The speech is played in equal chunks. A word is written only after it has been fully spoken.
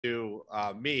to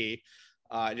me,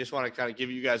 I just want to kind of give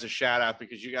you guys a shout out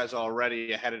because you guys are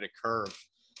already ahead of the curve.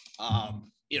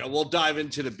 We'll dive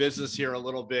into the business here a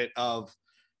little bit of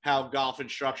how golf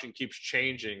instruction keeps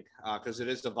changing because it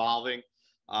is evolving.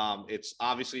 It's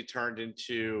obviously turned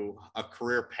into a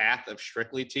career path of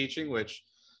strictly teaching, which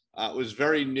was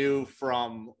very new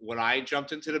from when I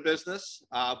jumped into the business.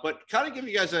 But kind of give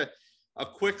you guys a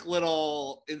quick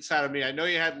little insight of me. I know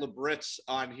you had Labritz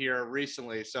on here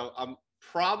recently, so I'm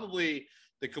probably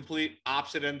the complete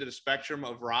opposite end of the spectrum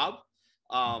of Rob.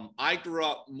 I grew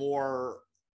up more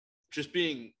just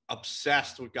being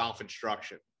obsessed with golf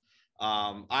instruction.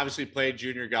 Obviously played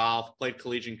junior golf, played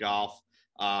collegiate golf,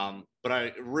 but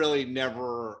I really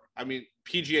never,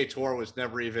 PGA Tour was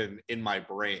never even in my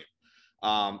brain.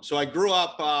 So I grew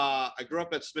up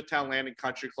at Smithtown Landing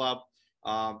Country Club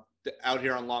out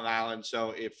here on Long Island.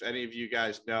 So if any of you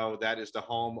guys know, that is the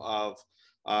home of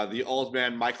the old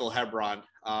man, Michael Hebron.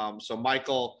 So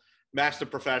Michael, master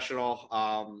professional,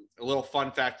 a little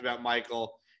fun fact about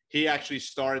Michael, he actually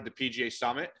started the PGA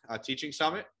Summit, teaching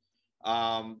summit,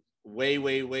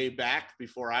 way back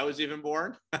before I was even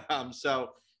born. So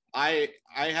I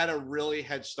had a really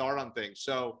head start on things.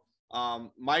 So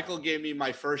Michael gave me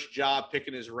my first job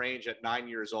picking his range at 9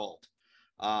 years old.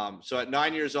 So at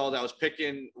 9 years old, I was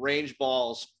picking range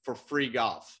balls for free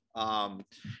golf.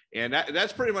 And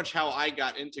that's pretty much how I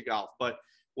got into golf. But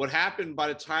what happened by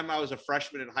the time I was a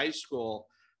freshman in high school,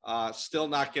 still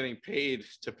not getting paid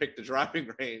to pick the driving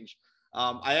range,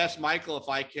 I asked Michael if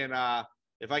I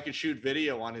can shoot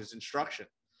video on his instruction.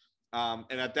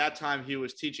 And at that time, he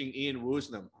was teaching Ian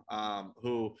Woosnam,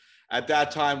 who at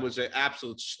that time was an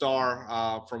absolute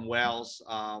star from Wales,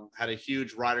 had a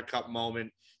huge Ryder Cup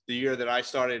moment the year that I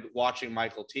started watching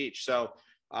Michael teach. So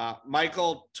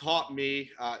Michael taught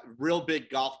me, real big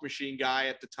golf machine guy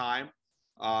at the time.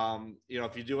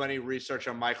 If you do any research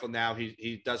on Michael now,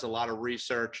 he does a lot of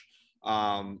research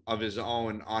of his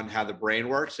own on how the brain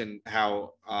works and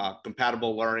how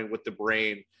compatible learning with the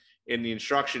brain in the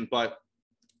instruction. But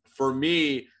for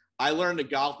me, I read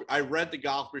the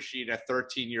golf machine at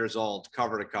 13 years old,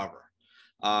 cover to cover.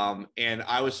 And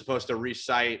I was supposed to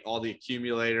recite all the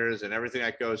accumulators and everything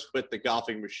that goes with the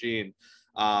golfing machine.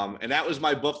 And that was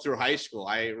my book through high school.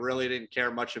 I really didn't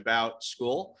care much about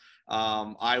school.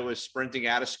 I was sprinting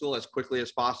out of school as quickly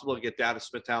as possible to get down to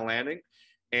Smithtown Landing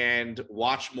and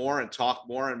watch more and talk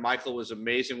more. And Michael was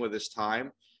amazing with his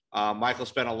time. Michael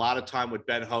spent a lot of time with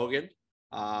Ben Hogan,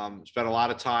 spent a lot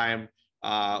of time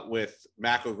with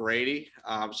Mac O'Grady.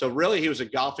 So really, he was a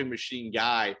golfing machine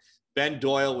guy. Ben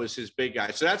Doyle was his big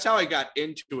guy. So that's how I got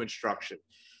into instruction.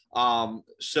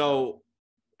 So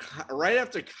right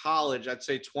after college, I'd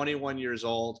say 21 years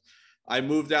old, I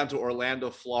moved down to Orlando,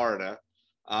 Florida,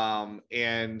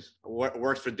 and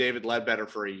worked for David Ledbetter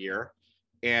for a year.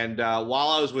 And while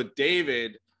I was with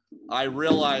David, I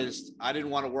realized I didn't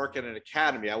want to work at an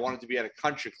academy. I wanted to be at a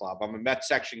country club. I'm a Met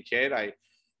section kid.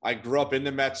 I grew up in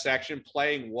the Met section.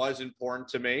 Playing was important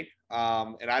to me.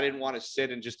 And I didn't want to sit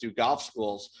and just do golf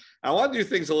schools. I want to do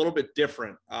things a little bit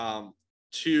different.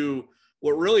 To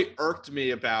what really irked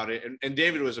me about it, and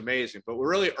David was amazing, but what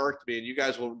really irked me, and you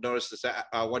guys will notice this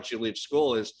once you leave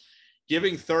school, is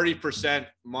giving 30%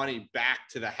 money back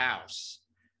to the house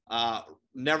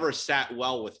never sat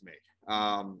well with me.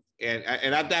 And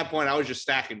at that point, I was just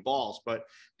stacking balls, but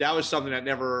that was something that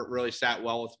never really sat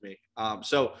well with me.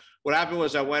 So what happened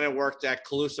was I went and worked at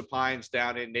Calusa Pines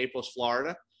down in Naples,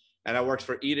 Florida. And I worked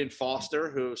for Eden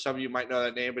Foster, who some of you might know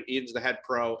that name, but Eden's the head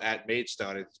pro at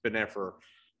Maidstone. It's been there for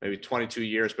maybe 22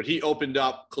 years, but he opened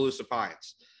up Calusa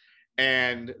Pines.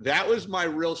 And that was my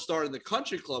real start in the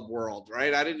country club world,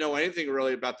 right? I didn't know anything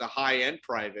really about the high-end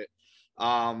private.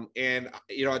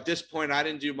 At this point, I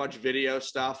didn't do much video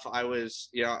stuff. I was,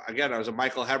 I was a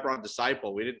Michael Hebron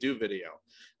disciple. We didn't do video.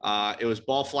 It was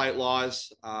ball flight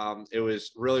laws. It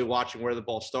was really watching where the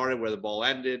ball started, where the ball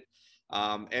ended.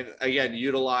 And again,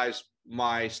 utilize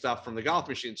my stuff from the golf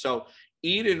machine. So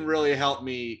Eden really helped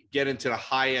me get into the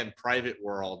high-end private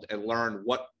world and learn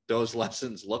what those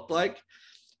lessons look like.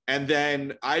 And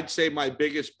then I'd say my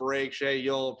biggest break, Shay,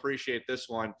 you'll appreciate this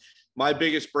one. My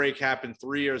biggest break happened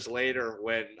 3 years later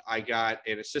when I got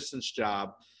an assistant's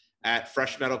job at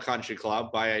Fresh Meadow Country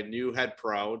Club by a new head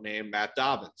pro named Matt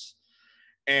Dobbins.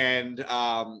 And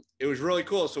it was really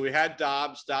cool. So we had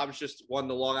Dobbs. Dobbs just won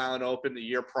the Long Island Open the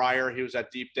year prior. He was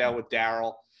at Deepdale with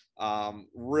Darryl.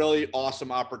 Really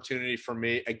awesome opportunity for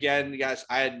me. Again, guys,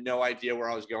 I had no idea where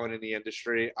I was going in the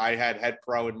industry. I had head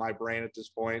pro in my brain at this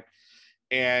point.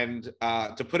 And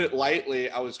to put it lightly,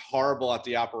 I was horrible at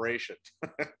the operation.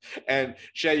 And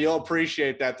Shay, you'll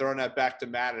appreciate that, throwing that back to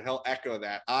Matt, and he'll echo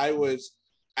that. I was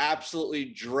absolutely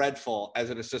dreadful as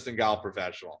an assistant golf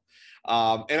professional.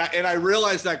 And I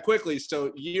realized that quickly.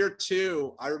 So year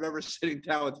 2, I remember sitting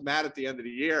down with Matt at the end of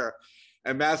the year,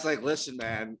 and Matt's like, listen,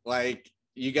 man, like,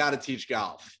 you got to teach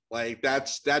golf. Like,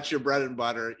 that's your bread and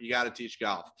butter. You got to teach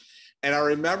golf. And I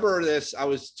remember this, I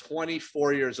was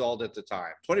 24 years old at the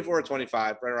time, 24 or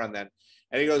 25, right around then.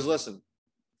 And he goes, listen,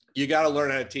 you got to learn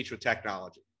how to teach with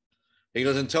technology. He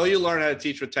goes, until you learn how to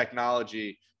teach with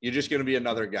technology, you're just going to be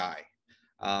another guy.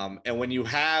 And when you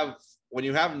have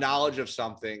knowledge of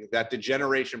something that the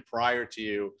generation prior to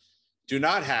you do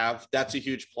not have, that's a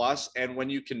huge plus. And when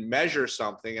you can measure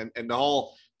something, and the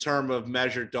whole term of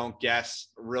measure, don't guess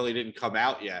really didn't come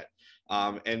out yet.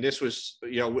 And this was,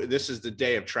 this is the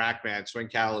day of TrackMan. Swing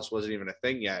Catalyst wasn't even a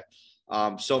thing yet.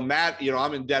 So Matt,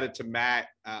 I'm indebted to Matt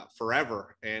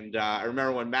forever. And I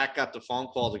remember when Matt got the phone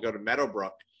call to go to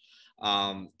Meadowbrook,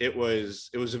 it was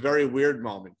a very weird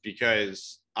moment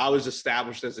because I was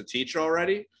established as a teacher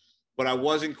already, but I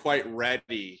wasn't quite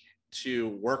ready to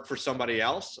work for somebody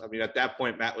else. I mean, at that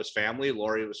point, Matt was family,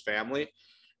 Lori was family.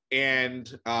 And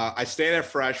I stayed at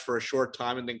Fresh for a short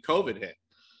time, and then COVID hit.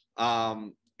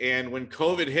 And when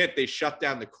COVID hit, they shut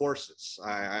down the courses.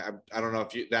 I don't know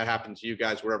if that happened to you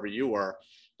guys wherever you were,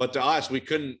 but to us, we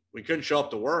couldn't show up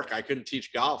to work. I couldn't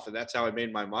teach golf, and that's how I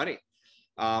made my money.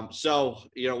 So,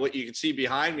 what you can see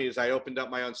behind me is I opened up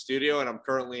my own studio, and I'm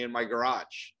currently in my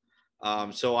garage.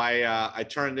 So I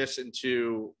turned this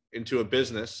into a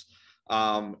business,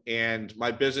 and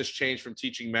my business changed from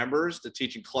teaching members to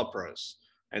teaching club pros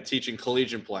and teaching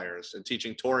collegiate players and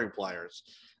teaching touring players.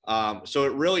 So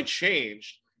it really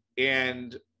changed.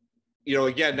 And,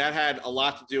 again, that had a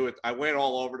lot to do with, I went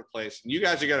all over the place, and you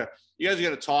guys are going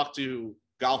to talk to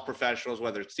golf professionals,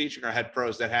 whether it's teaching or head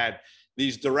pros, that had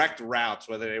these direct routes,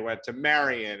 whether they went to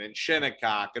Marion and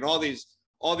Shinnecock and all these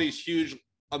huge,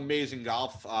 amazing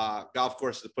golf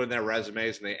courses to put in their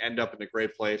resumes, and they end up in a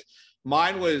great place.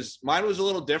 Mine was a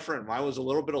little different. Mine was a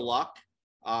little bit of luck.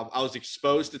 I was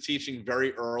exposed to teaching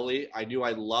very early. I knew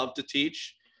I loved to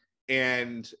teach,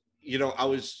 and I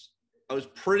was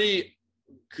pretty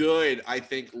good, I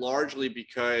think, largely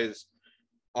because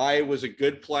I was a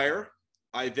good player.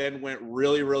 I then went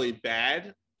really, really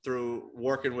bad through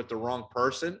working with the wrong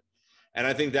person, and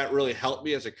I think that really helped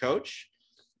me as a coach.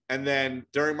 And then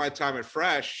during my time at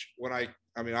Fresh, when I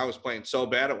was playing so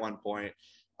bad at one point,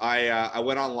 I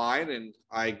went online and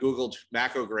I Googled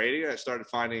macro grading. I started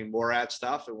finding more ad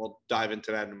stuff, and we'll dive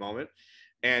into that in a moment.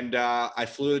 And I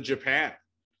flew to Japan,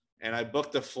 and I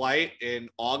booked a flight in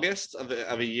August of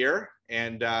a year.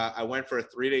 And I went for a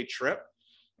 3-day trip,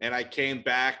 and I came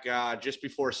back just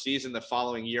before season the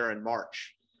following year in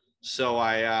March. So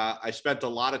I spent a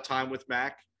lot of time with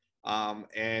Mac.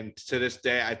 And to this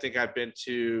day, I think I've been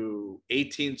to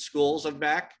 18 schools of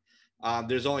Mac.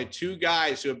 There's only 2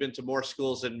 guys who have been to more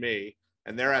schools than me,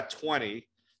 and they're at 20,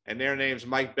 and their names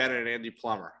Mike Bennett and Andy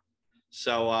Plummer.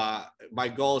 So my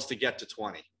goal is to get to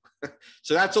 20.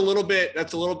 So that's a little bit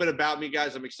about me,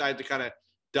 guys. I'm excited to kind of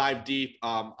dive deep.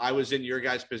 I was in your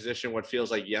guys' position what feels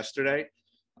like yesterday.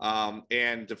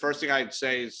 And the first thing I'd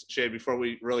say is, Shay, before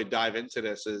we really dive into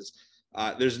this, is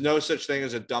there's no such thing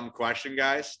as a dumb question,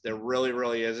 guys. There really,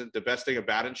 really isn't. The best thing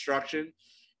about instruction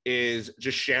is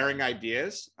just sharing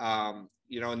ideas.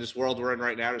 In this world we're in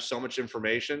right now, there's so much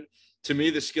information. To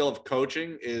me, the skill of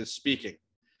coaching is speaking,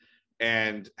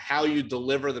 and how you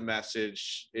deliver the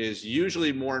message is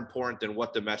usually more important than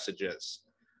what the message is.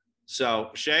 So,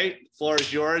 Shay, the floor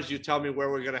is yours. You tell me where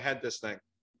we're going to head this thing.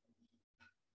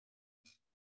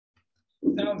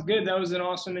 Sounds good. That was an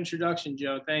awesome introduction,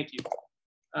 Joe. Thank you.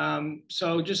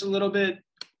 So just a little bit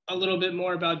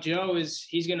more about Joe is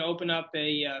he's going to open up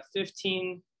a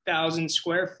 15,000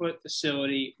 square foot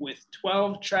facility with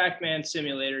 12 TrackMan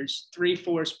simulators, 3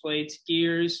 force plates,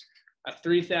 gears, a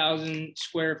 3,000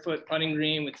 square foot putting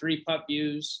green with 3 putt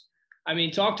views. I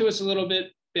mean, talk to us a little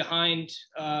bit behind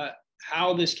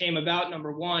how this came about,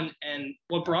 number one, and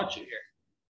what brought you here.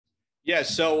 Yeah,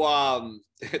 so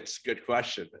it's a good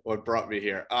question. What brought me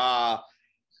here?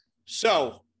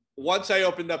 So once I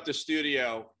opened up the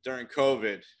studio during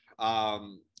COVID,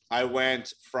 I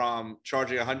went from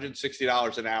charging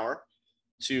 $160 an hour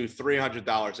to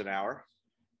 $300 an hour,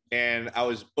 and I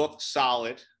was booked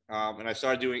solid. And I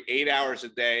started doing 8 hours a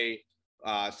day,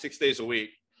 6 days a week.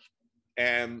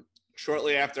 And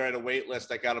shortly after I had a wait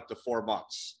list, I got up to 4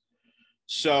 months.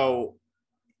 So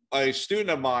a student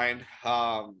of mine,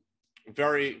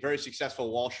 very, very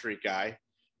successful Wall Street guy,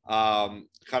 kind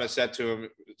of said to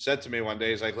me one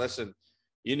day, he's like, listen,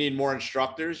 you need more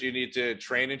instructors. You need to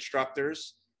train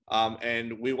instructors.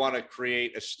 And we want to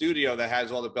create a studio that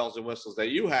has all the bells and whistles that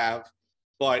you have,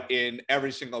 but in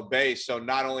every single base. So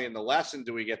not only in the lesson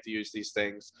do we get to use these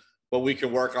things, but we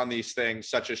can work on these things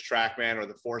such as TrackMan or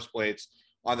the force plates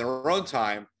on their own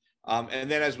time.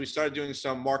 And then as we started doing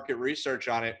some market research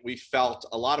on it, we felt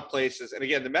a lot of places, and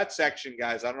again, the Met section,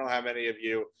 guys, I don't know how many of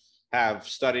you have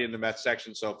studied in the Met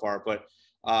section so far, but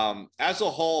as a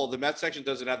whole, the Met section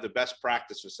doesn't have the best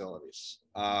practice facilities.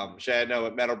 Shay, I know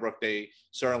at Meadowbrook, they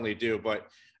certainly do, but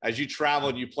as you travel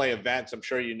and you play events, I'm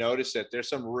sure you notice it. There's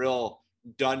some real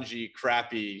dungy,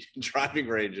 crappy driving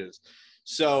ranges.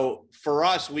 So for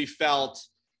us, we felt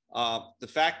the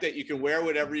fact that you can wear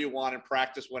whatever you want and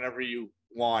practice whenever you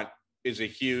want was a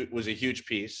huge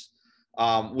piece.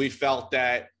 We felt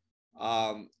that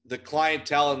the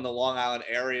clientele in the Long Island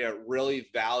area really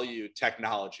valued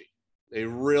technology. They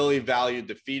really valued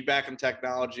the feedback on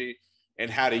technology and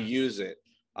how to use it.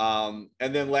 And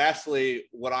then lastly,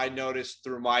 what I noticed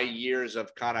through my years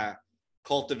of kind of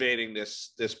cultivating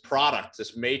this product,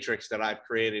 this matrix that I've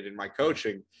created in my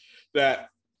coaching, that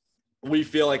we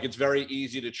feel like it's very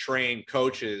easy to train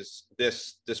coaches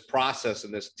this process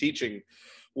and this teaching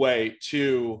way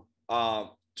to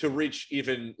reach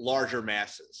even larger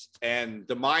masses. And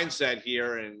the mindset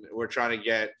here, and we're trying to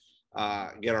get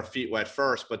our feet wet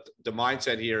first, but the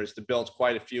mindset here is to build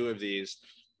quite a few of these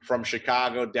from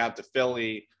Chicago down to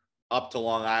Philly, up to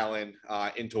Long Island,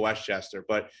 into Westchester.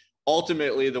 But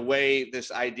ultimately, the way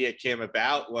this idea came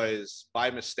about was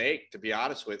by mistake, to be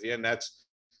honest with you. And that's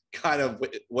kind of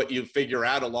what you figure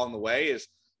out along the way is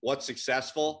what's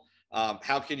successful.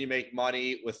 How can you make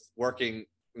money with working,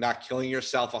 not killing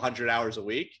yourself 100 hours a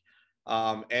week?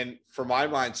 And for my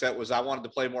mindset was I wanted to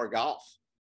play more golf,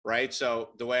 right? So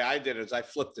the way I did it is I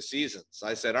flipped the seasons.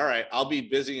 I said, all right, I'll be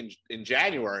busy in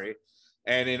January,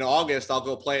 and in August, I'll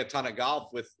go play a ton of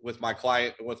golf with my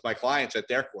clients at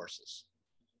their courses.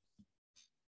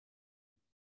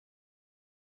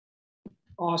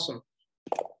 Awesome.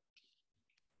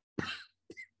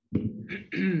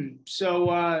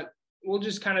 So we'll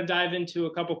just kind of dive into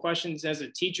a couple questions as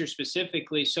a teacher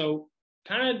specifically. So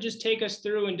kind of just take us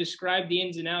through and describe the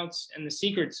ins and outs and the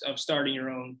secrets of starting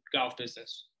your own golf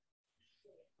business.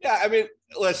 Yeah, I mean,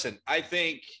 listen, I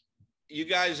think you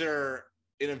guys are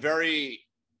in a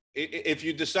if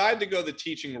you decide to go the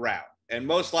teaching route, and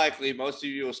most likely most of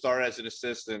you will start as an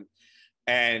assistant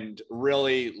and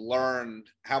really learn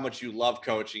how much you love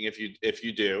coaching if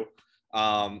you do.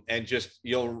 And just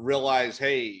you'll realize,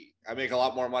 hey, I make a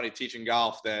lot more money teaching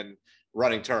golf than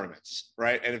running tournaments,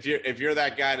 right? And if you're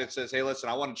that guy that says, hey, listen,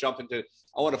 I want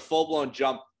a full-blown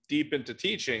jump deep into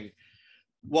teaching,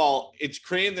 well, it's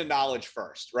creating the knowledge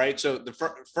first, right? So the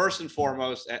first and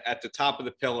foremost at the top of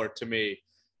the pillar to me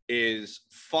is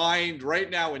find, right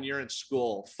now when you're in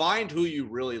school, find who you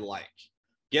really like.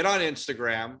 Get on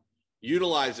Instagram,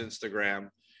 utilize Instagram,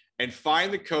 and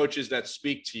find the coaches that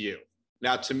speak to you.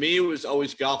 Now, to me, it was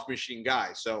always Golf Machine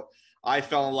guys. So I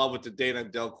fell in love with the Dana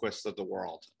Dilquist of the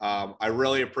world. I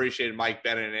really appreciated Mike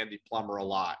Bennett and Andy Plummer a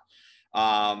lot.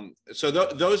 So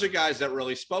those are guys that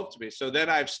really spoke to me. So then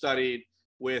I've studied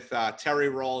with Terry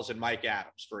Rolls and Mike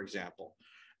Adams, for example.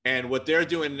 And what they're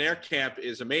doing in their camp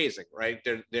is amazing, right?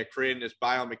 They're creating this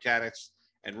biomechanics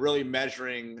and really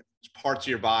measuring parts of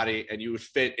your body, and you would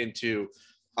fit into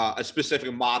a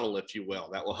specific model, if you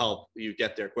will, that will help you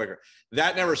get there quicker.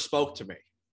 That never spoke to me.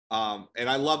 And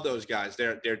I love those guys.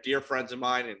 They're dear friends of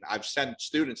mine, and I've sent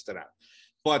students to them.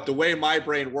 But the way my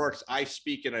brain works, I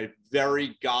speak in a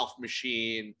very Golf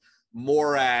Machine,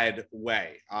 Morad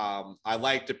way. I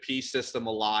like the P system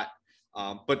a lot,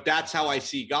 but that's how I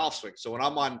see golf swings. So when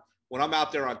I'm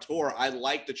out there on tour, I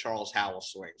like the Charles Howell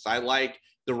swings. I like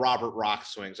the Robert Rock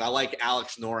swings. I like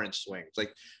Alex Noren swings.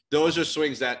 Like, those are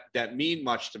swings that mean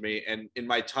much to me. And in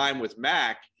my time with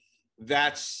Mac,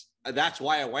 that's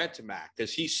why I went to Mac,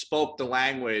 because he spoke the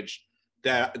language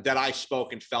that I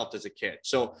spoke and felt as a kid.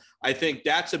 So I think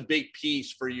that's a big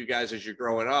piece for you guys as you're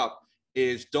growing up,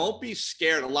 is don't be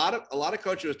scared. A lot of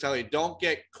coaches will tell you, don't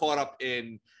get caught up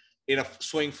in a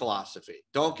swing philosophy.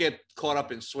 Don't get caught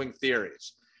up in swing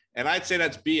theories. And I'd say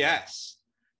that's BS,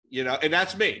 and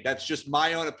that's me. That's just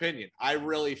my own opinion. I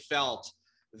really felt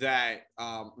that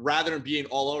rather than being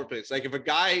all over the place, like if a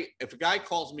guy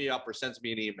calls me up or sends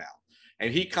me an email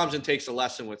and he comes and takes a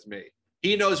lesson with me,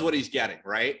 he knows what he's getting,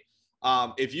 right?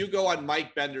 If you go on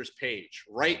Mike Bender's page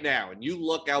right now and you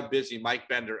look how busy Mike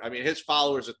Bender, I mean, his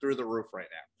followers are through the roof right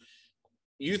now.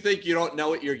 You think you don't know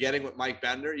what you're getting with Mike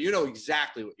Bender? You know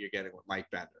exactly what you're getting with Mike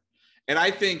Bender. And I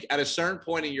think at a certain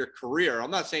point in your career,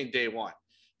 I'm not saying day one,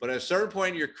 but at a certain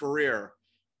point in your career,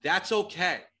 that's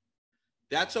okay.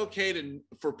 That's okay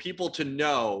for people to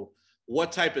know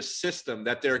what type of system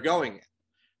that they're going in.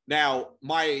 Now,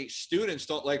 my students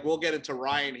don't like, we'll get into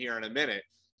Ryan here in a minute,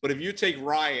 but if you take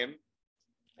Ryan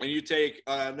and you take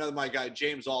another, my guy,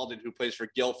 James Alden, who plays for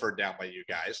Guilford down by you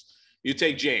guys, you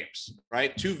take James,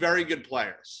 right? Two very good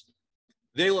players.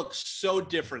 They look so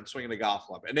different swinging a golf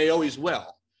club, and they always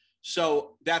will.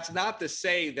 So that's not to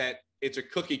say that it's a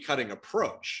cookie cutting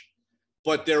approach,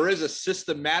 but there is a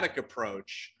systematic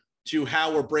approach to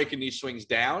how we're breaking these swings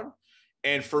down.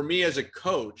 And for me as a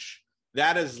coach,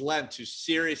 that has led to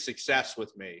serious success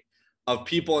with me of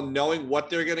people knowing what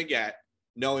they're going to get,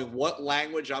 knowing what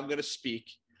language I'm going to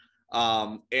speak,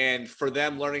 and for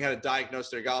them learning how to diagnose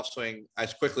their golf swing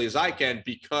as quickly as I can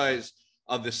because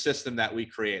of the system that we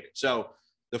created. So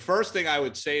the first thing I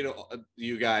would say to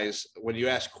you guys, when you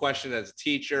ask questions as a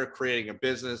teacher, creating a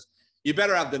business, you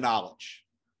better have the knowledge,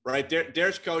 right?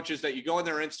 There's coaches that you go on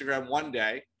their Instagram one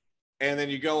day, and then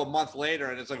you go a month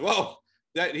later, and it's like, whoa,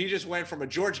 that he just went from a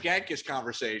George Gankis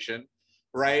conversation,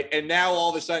 right? And now all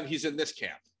of a sudden he's in this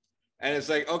camp. And it's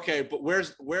like, okay, but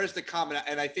where's the common?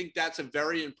 And I think that's a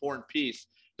very important piece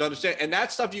to understand. And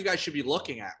that's stuff you guys should be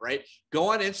looking at, right?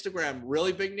 Go on Instagram,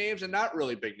 really big names and not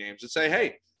really big names, and say,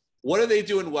 hey, what are they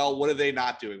doing well? What are they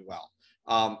not doing well?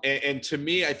 And to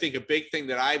me, I think a big thing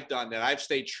that I've done that I've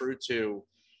stayed true to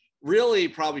really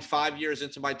probably 5 years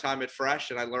into my time at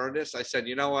Fresh, and I learned this, I said,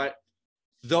 you know what?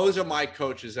 Those are my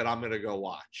coaches that I'm going to go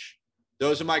watch.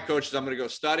 Those are my coaches I'm going to go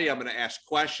study. I'm going to ask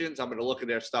questions. I'm going to look at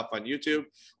their stuff on YouTube.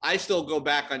 I still go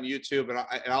back on YouTube and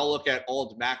I'll look at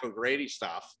old Mac O'Grady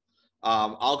stuff.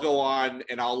 I'll go on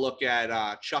and I'll look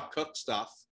at Chuck Cook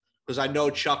stuff because I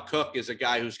know Chuck Cook is a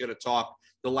guy who's going to talk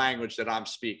the language that I'm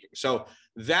speaking. So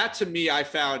that to me, I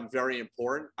found very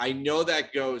important. I know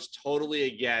that goes totally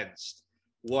against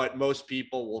what most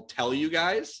people will tell you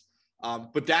guys,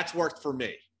 but that's worked for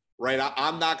me, right?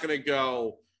 I'm not going to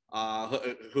go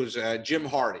who's Jim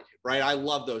Hardy, right? I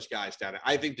love those guys down there.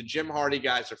 I think the Jim Hardy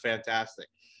guys are fantastic,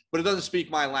 but it doesn't speak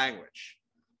my language,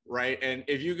 right? And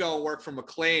if you go and work for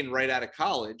McLean right out of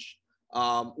college,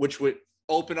 which would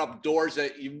open up doors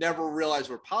that you never realized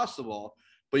were possible,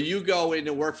 but you go in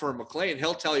and work for McLean,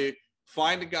 he'll tell you,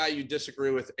 find a guy you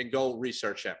disagree with and go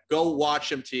research him. Go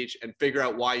watch him teach and figure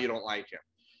out why you don't like him.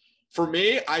 For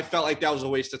me, I felt like that was a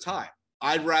waste of time.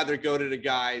 I'd rather go to the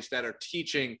guys that are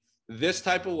teaching this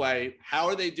type of way. How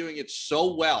are they doing it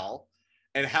so well?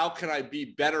 And how can I be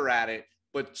better at it,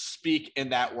 but speak in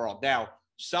that world? Now,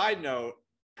 side note,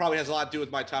 probably has a lot to do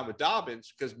with my time with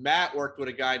Dobbins because Matt worked with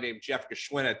a guy named Jeff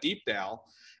Geschwin at Deepdale,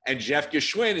 and Jeff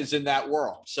Geschwin is in that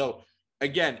world. So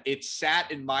again, it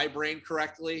sat in my brain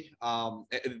correctly.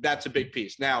 That's a big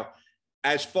piece. Now,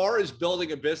 as far as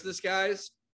building a business,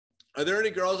 guys, are there any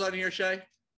girls on here, Shay?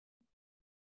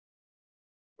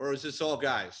 Or is this all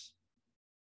guys?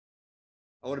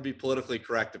 I want to be politically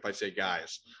correct if I say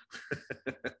guys.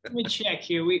 Let me check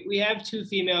here. We have 2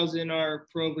 females in our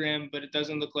program, but it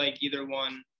doesn't look like either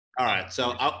one. All right.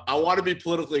 So I want to be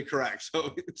politically correct.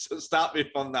 So stop me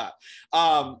if I'm not.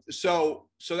 So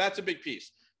that's a big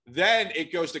piece. Then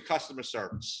it goes to customer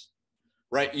service,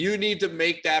 right? You need to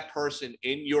make that person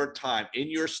in your time, in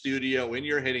your studio, in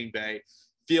your hitting bay,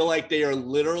 feel like they are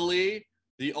literally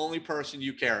the only person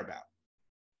you care about.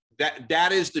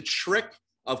 That is the trick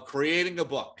of creating a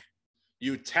book.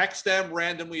 You text them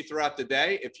randomly throughout the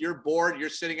day. If you're bored, you're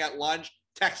sitting at lunch,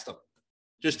 text them.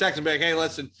 Just text them back, hey,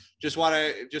 listen, just want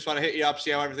to hit you up,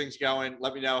 see how everything's going.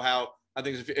 Let me know how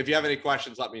things. If you have any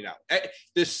questions, let me know.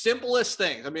 The simplest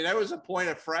things. I mean, there was a point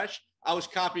at Fresh, I was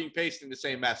copying and pasting the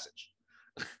same message.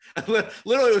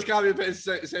 Literally was copying and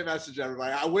pasting the same message to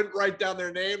everybody. I wouldn't write down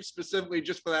their names specifically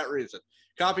just for that reason.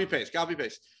 Copy, paste, copy,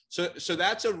 paste. So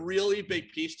that's a really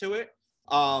big piece to it.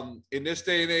 In this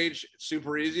day and age,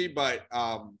 super easy, but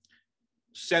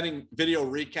sending video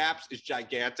recaps is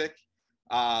gigantic.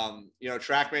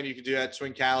 TrackMan, you can do that.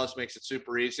 Swing Catalyst makes it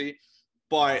super easy,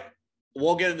 but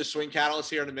we'll get into Swing Catalyst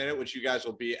here in a minute, which you guys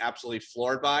will be absolutely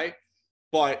floored by.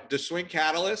 But the Swing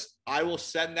Catalyst, I will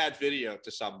send that video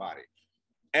to somebody.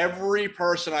 Every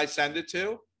person I send it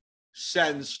to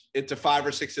sends it to 5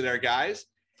 or 6 of their guys,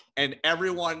 and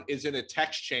everyone is in a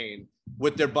text chain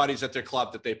with their buddies at their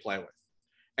club that they play with.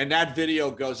 And that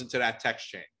video goes into that text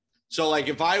chain. So like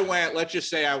if I went, let's just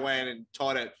say I went and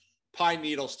taught at Pine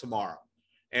Needles tomorrow,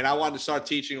 and I wanted to start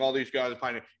teaching all these guys at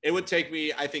Pine Needles, it would take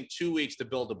me, I think, 2 weeks to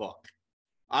build a book.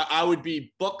 I would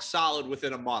be book solid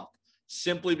within a month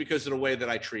simply because of the way that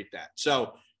I treat that.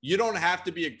 So you don't have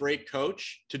to be a great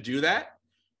coach to do that.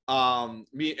 And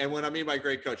when I mean by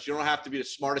great coach, you don't have to be the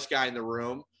smartest guy in the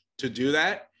room to do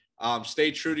that.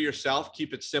 Stay true to yourself.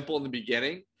 Keep it simple in the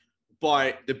beginning.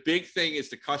 But the big thing is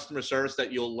the customer service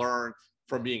that you'll learn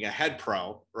from being a head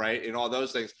pro, right? And all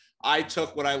those things. I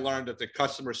took what I learned at the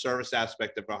customer service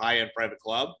aspect of a high-end private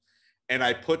club, and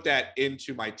I put that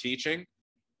into my teaching.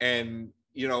 And,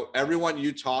 you know, everyone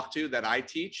you talk to that I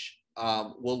teach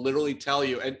will literally tell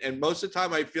you. And most of the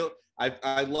time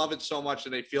I love it so much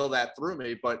and they feel that through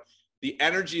me, but the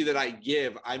energy that I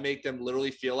give, I make them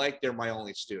literally feel like they're my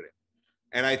only student.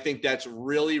 And I think that's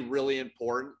really, really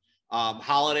important.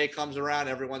 Holiday comes around,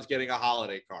 everyone's getting a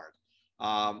holiday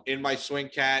card. In my swing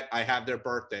cat, I have their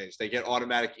birthdays. They get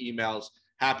automatic emails,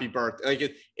 happy birthday.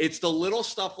 Like it's the little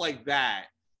stuff like that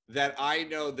that I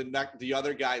know the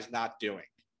other guy's not doing.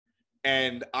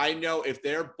 And I know if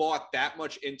they're bought that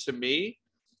much into me,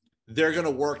 they're going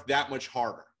to work that much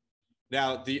harder.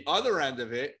 Now, the other end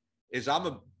of it is I'm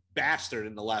a bastard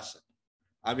in the lesson.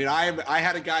 I mean, I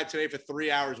had a guy today for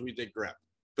 3 hours, we did grip.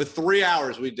 For 3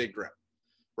 hours, we did grip,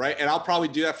 right? And I'll probably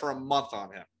do that for a month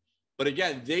on him. But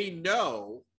again, they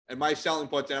know, and my selling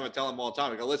point to them, I tell them all the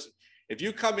time, I go, listen, if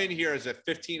you come in here as a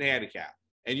 15 handicap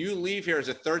and you leave here as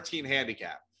a 13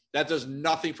 handicap, that does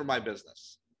nothing for my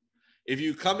business. If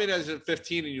you come in as a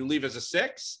 15 and you leave as a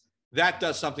 6, that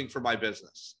does something for my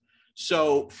business.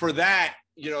 So for that,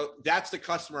 you know, that's the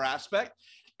customer aspect.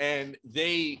 And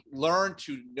they learn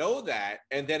to know that.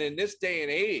 And then in this day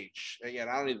and age, again,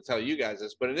 I don't need to tell you guys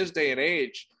this, but in this day and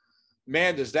age,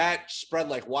 man, does that spread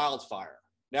like wildfire.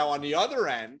 Now, on the other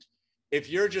end, if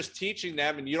you're just teaching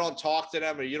them and you don't talk to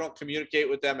them or you don't communicate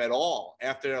with them at all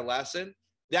after their lesson,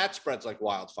 that spreads like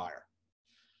wildfire,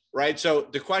 right? So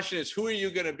the question is, who are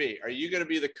you going to be? Are you going to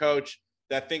be the coach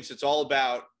that thinks it's all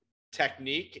about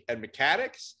technique and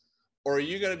mechanics? Or are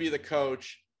you going to be the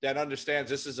coach that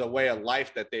understands this is a way of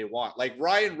life that they want? Like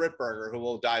Ryan Rittberger, who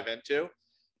we'll dive into.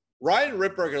 Ryan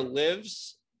Rittberger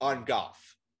lives on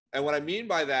golf. And what I mean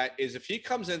by that is if he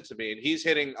comes into me and he's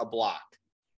hitting a block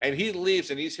and he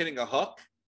leaves and he's hitting a hook,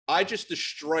 I just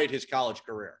destroyed his college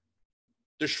career.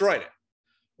 Destroyed it,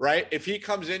 right? If he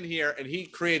comes in here and he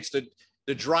creates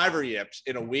the driver yips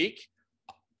in a week,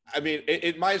 I mean,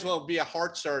 it might as well be a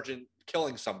heart surgeon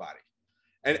killing somebody.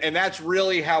 And that's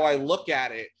really how I look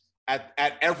at it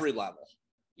at every level.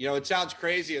 You know, it sounds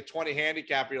crazy, a 20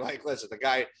 handicap, you're like, listen, the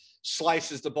guy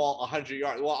slices the ball 100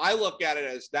 yards. Well, I look at it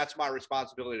as that's my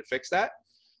responsibility to fix that.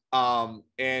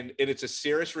 And it's a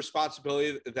serious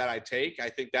responsibility that I take. I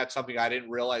think that's something I didn't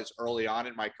realize early on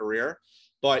in my career.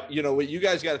 But, you know, what you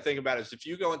guys got to think about is if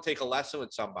you go and take a lesson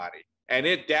with somebody and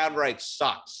it downright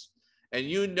sucks, and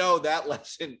you know that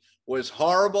lesson was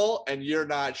horrible and you're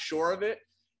not sure of it,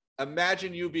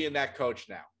 imagine you being that coach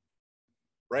now,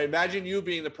 right? Imagine you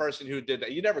being the person who did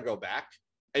that. You never go back,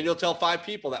 and you'll tell 5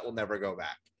 people that will never go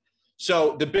back.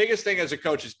 So the biggest thing as a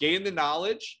coach is gain the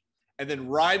knowledge and then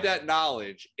ride that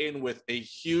knowledge in with a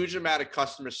huge amount of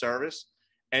customer service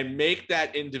and make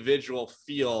that individual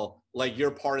feel like you're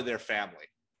part of their family,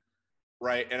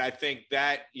 right? And I think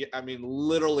that, I mean,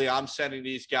 literally I'm sending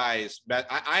these guys,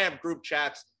 I have group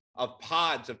chats of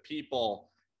pods of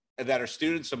people that are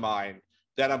students of mine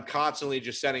that I'm constantly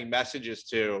just sending messages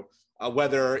to,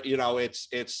 whether, you know, it's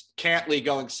Cantley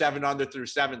going 7 under through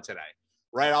 7 today,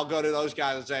 right? I'll go to those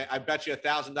guys and say, I bet you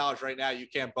 $1,000 right now you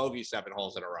can't bogey 7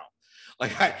 holes in a row.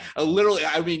 Like I literally,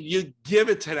 I mean, you give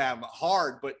it to them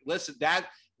hard, but listen,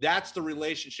 that's the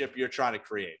relationship you're trying to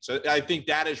create. So I think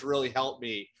that has really helped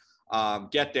me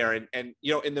get there. And,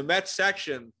 you know, in the Mets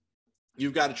section,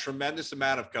 you've got a tremendous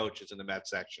amount of coaches in the Mets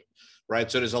section,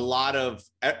 right? So there's a lot of,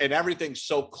 and everything's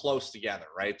so close together,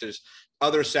 right? There's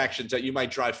other sections that you might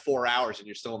drive 4 hours and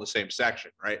you're still in the same section,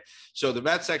 right? So the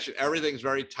Mets section, everything's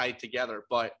very tight together,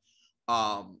 but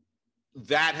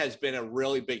that has been a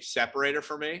really big separator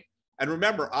for me. And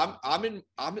remember,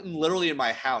 I'm literally in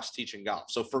my house teaching golf.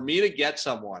 So for me to get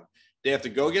someone, they have to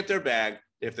go get their bag,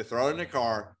 they have to throw it in the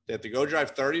car, they have to go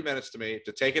drive 30 minutes to me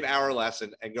to take an hour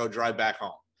lesson and go drive back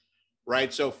home.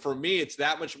 Right. So for me, it's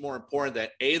that much more important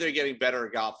that A, they're getting better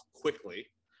at golf quickly.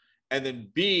 And then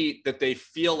B, that they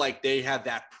feel like they have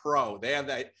that pro. They have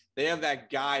that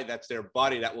guy that's their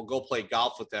buddy that will go play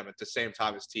golf with them at the same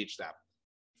time as teach them.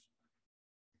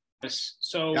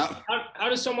 So yeah. How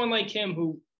does someone like him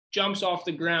who jumps off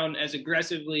the ground as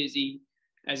aggressively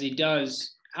as he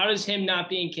does, how does him not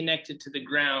being connected to the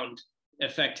ground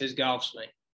affect his golf swing?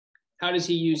 How does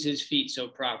he use his feet so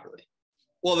properly?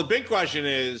 Well, the big question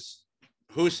is,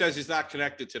 who says he's not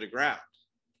connected to the ground?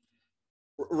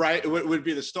 Right? It would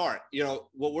be the start. You know,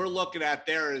 what we're looking at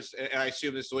there is, and I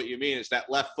assume this is what you mean, is that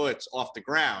left foot's off the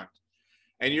ground.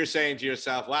 And you're saying to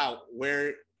yourself, wow,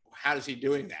 how is he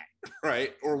doing that?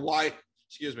 Right? Or why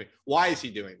is he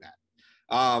doing that?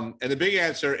 And the big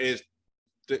answer is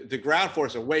the ground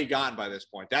force are way gone by this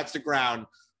point. That's the ground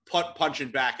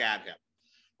punching back at him.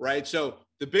 Right? So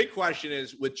the big question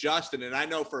is with Justin, and I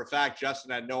know for a fact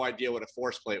Justin had no idea what a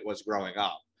force plate was growing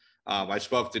up. I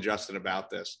spoke to Justin about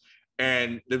this.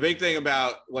 And the big thing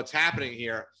about what's happening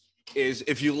here is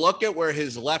if you look at where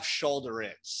his left shoulder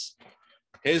is,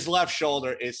 his left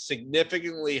shoulder is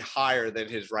significantly higher than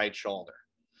his right shoulder.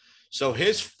 So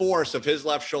his force of his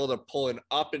left shoulder pulling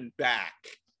up and back,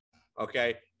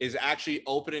 okay, is actually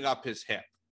opening up his hip.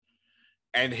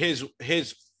 And his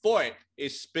foot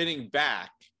is spinning back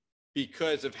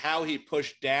because of how he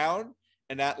pushed down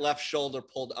and that left shoulder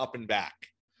pulled up and back.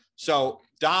 So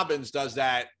Dobbins does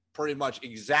that pretty much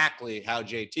exactly how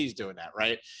JT's doing that,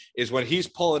 right? Is when he's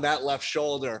pulling that left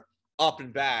shoulder up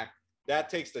and back, that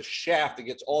takes the shaft and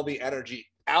gets all the energy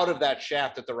out of that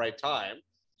shaft at the right time,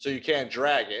 so you can't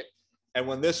drag it. And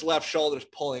when this left shoulder is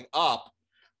pulling up,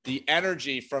 the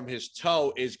energy from his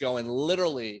toe is going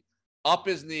literally up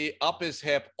his knee, up his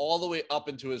hip, all the way up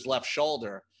into his left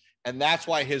shoulder. And that's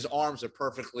why his arms are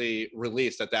perfectly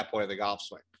released at that point of the golf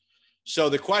swing. So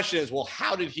the question is, well,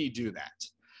 how did he do that?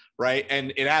 Right.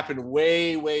 And it happened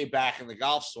way, way back in the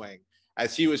golf swing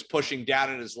as he was pushing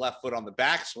down at his left foot on the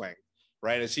backswing,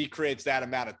 right? As he creates that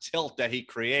amount of tilt that he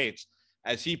creates,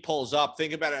 as he pulls up,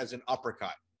 think about it as an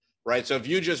uppercut, right? So if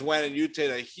you just went and you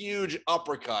did a huge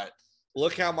uppercut,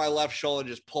 look how my left shoulder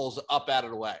just pulls up out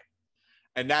of the way.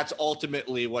 And that's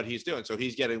ultimately what he's doing. So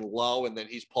he's getting low and then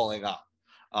he's pulling up.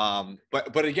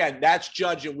 But again, that's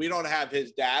judging. We don't have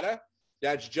his data.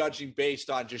 That's judging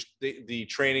based on just the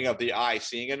training of the eye,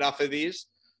 seeing enough of these.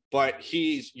 But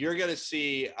you're going to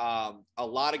see a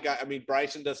lot of guys. I mean,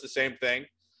 Bryson does the same thing.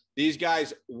 These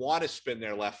guys want to spin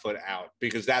their left foot out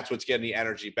because that's what's getting the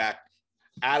energy back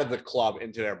out of the club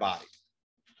into their body.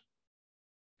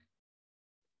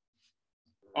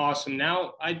 Awesome.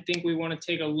 Now I think we want to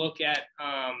take a look at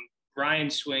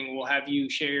Ryan's swing. We'll have you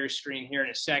share your screen here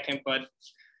in a second. But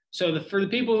so for the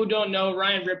people who don't know,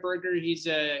 Ryan Ripperger, he's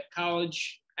a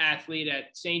college athlete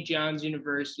at St. John's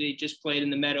University, just played in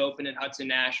the Met Open at Hudson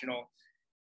National.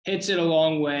 Hits it a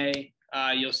long way.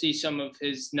 You'll see some of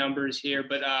his numbers here,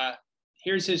 but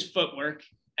here's his footwork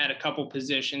at a couple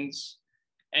positions.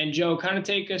 And Joe, kind of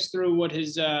take us through what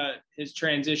his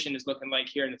transition is looking like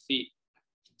here in the feet.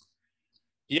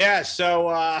 Yeah, so,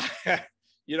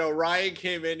 Ryan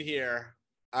came in here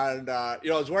and, I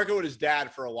was working with his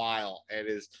dad for a while, and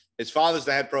his father's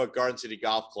the head pro at Garden City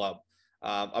Golf Club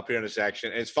up here in the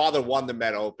section. And his father won the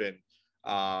Met Open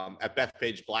at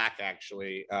Bethpage Black,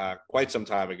 actually, quite some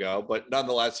time ago. But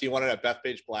nonetheless, he won it at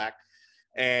Bethpage Black.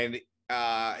 And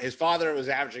his father was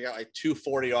averaging out like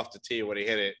 240 off the tee when he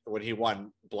hit it, when he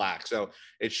won Black. So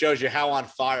it shows you how on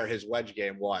fire his wedge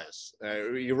game was.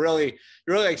 You really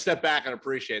like step back and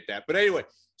appreciate that. But anyway,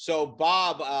 so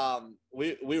Bob,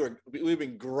 we've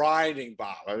been grinding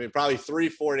Bob. I mean, probably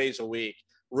 3-4 days a week,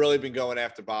 really been going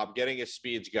after Bob, getting his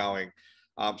speeds going.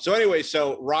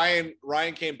 So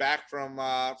Ryan came back from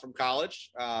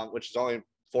college, which is only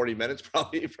 40 minutes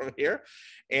probably from here.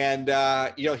 And,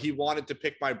 he wanted to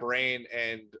pick my brain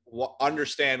and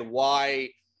understand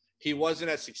why he wasn't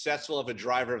as successful of a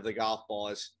driver of the golf ball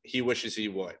as he wishes he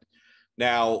would.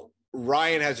 Now,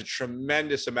 Ryan has a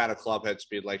tremendous amount of club head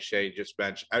speed, like Shay just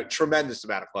mentioned, a tremendous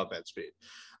amount of club head speed.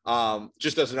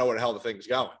 Just doesn't know where the hell the thing's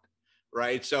going.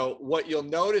 Right. So what you'll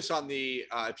notice on the,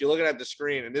 if you're looking at the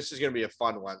screen, and this is going to be a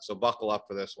fun one, so buckle up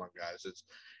for this one, guys. It's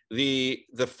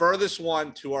the furthest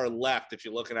one to our left. If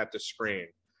you're looking at the screen,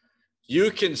 you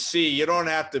can see, you don't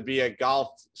have to be a golf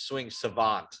swing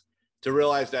savant to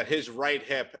realize that his right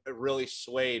hip really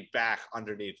swayed back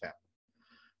underneath him.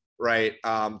 Right.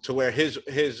 To where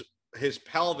his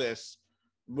pelvis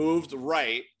moved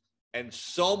right. And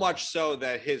so much so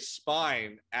that his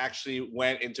spine actually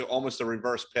went into almost a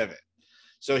reverse pivot.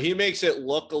 So he makes it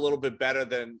look a little bit better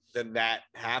than that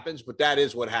happens, but that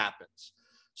is what happens.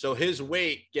 So his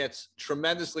weight gets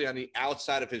tremendously on the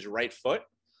outside of his right foot.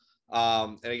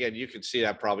 And again, you can see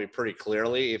that probably pretty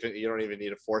clearly. You don't even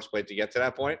need a force plate to get to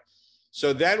that point.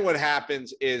 So then what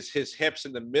happens is his hips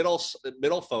in the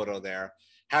middle photo there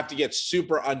have to get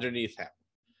super underneath him.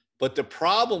 But the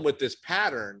problem with this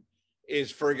pattern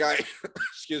is for a guy,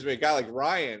 a guy like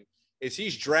Ryan, is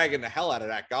he's dragging the hell out of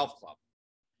that golf club.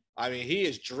 I mean, he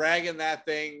is dragging that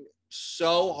thing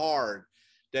so hard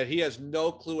that he has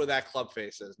no clue where that club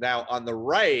face is. Now, on the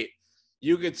right,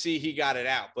 you could see he got it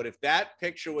out. But if that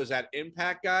picture was at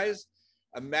impact, guys,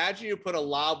 imagine you put a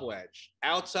lob wedge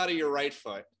outside of your right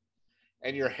foot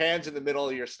and your hands in the middle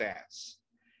of your stance.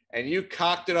 And you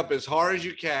cocked it up as hard as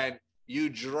you can. You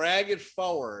drag it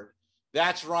forward.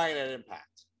 That's Ryan at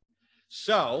impact.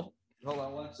 So, hold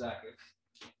on one second.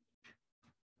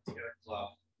 Let's get it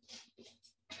close.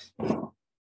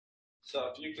 So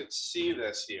if you could see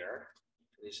this here,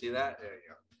 Can you see that? There you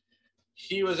go.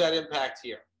 He was at impact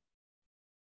here.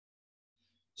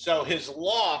 So his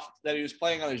loft that he was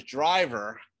playing on his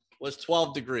driver was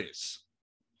 12 degrees.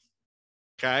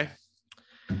 Okay.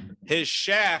 His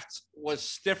shaft was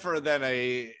stiffer than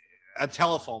a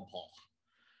telephone pole.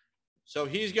 So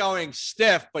he's going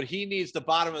stiff, but he needs the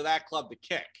bottom of that club to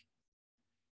kick.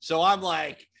 So I'm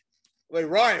like, wait,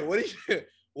 Ryan,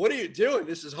 what are you doing?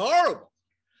 This is horrible.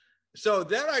 So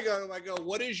then I go,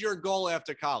 what is your goal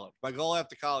after college? My goal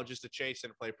after college is to chase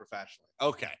and play professionally.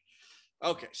 Okay.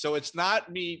 So it's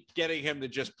not me getting him to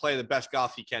just play the best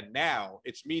golf he can now.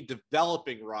 It's me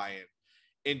developing Ryan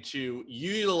into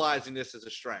utilizing this as a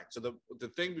strength. So the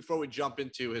thing before we jump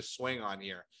into his swing on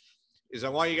here is I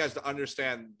want you guys to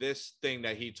understand this thing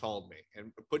that he told me,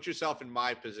 and put yourself in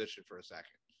my position for a second.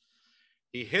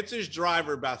 He hits his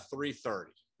driver about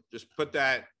 330. Just put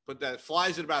that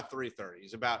flies at about 330.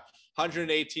 He's about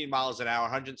 118 miles an hour,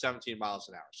 117 miles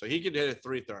an hour. So he can hit it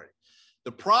 330.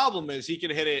 The problem is he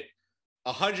can hit it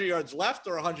 100 yards left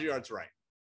or 100 yards right.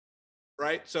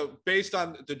 Right? So based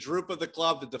on the droop of the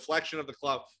club, the deflection of the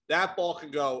club, that ball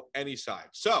can go any side.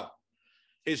 So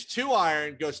his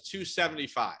 2-iron goes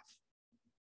 275.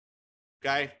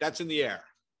 Okay? That's in the air.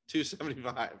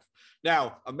 275.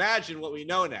 Now, imagine what we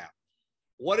know now.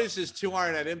 What is his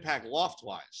 2-iron at impact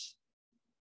loft-wise?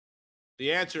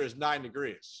 The answer is 9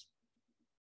 degrees.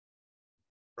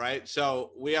 Right?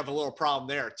 So we have a little problem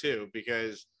there too,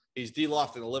 because he's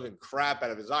de-lofting the living crap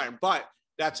out of his iron, but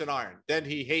that's an iron. Then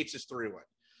he hates his 3-wood.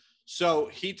 So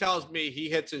he tells me he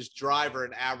hits his driver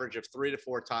an average of 3 to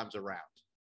 4 times around.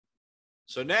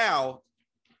 So now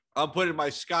I'm putting my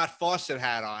Scott Fawcett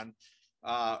hat on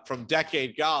from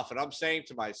Decade Golf, and I'm saying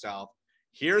to myself,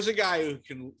 here's a guy who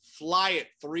can fly at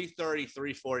 330,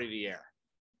 340 in the air,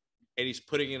 and he's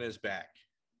putting in his bag.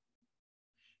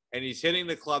 And he's hitting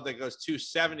the club that goes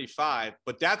 275,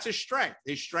 but that's his strength.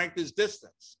 His strength is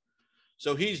distance.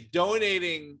 So he's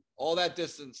donating all that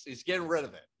distance. He's getting rid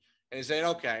of it. And he's saying,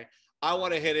 okay, I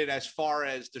want to hit it as far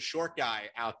as the short guy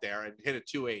out there and hit a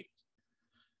 280.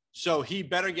 So he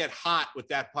better get hot with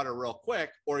that putter real quick,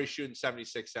 or he's shooting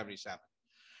 76, 77.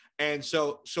 And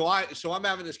so I'm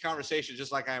having this conversation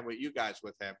just like I am with you guys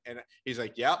with him. And he's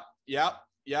like, yep.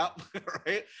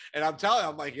 Right. And I'm telling him,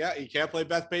 I'm like, yeah, you can't play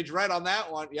Bethpage red on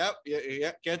that one. Yep.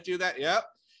 Can't do that. Yep.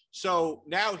 So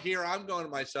now here I'm going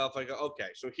to myself. I go, okay,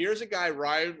 so here's a guy,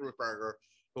 Ryan Rupberger,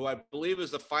 who I believe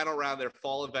is the final round their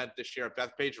fall event this year at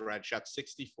Bethpage red, shot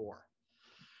 64.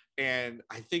 And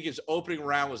I think his opening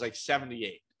round was like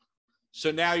 78.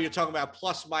 So now you're talking about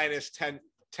plus minus 10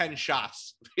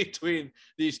 shots between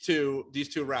these two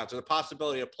rounds. So the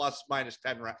possibility of plus minus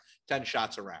 10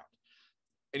 shots around.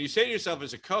 And you say to yourself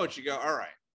as a coach, you go, all right,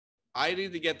 I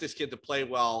need to get this kid to play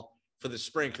well for the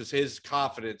spring because his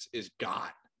confidence is gone.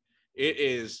 It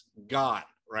is gone,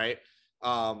 right?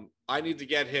 I need to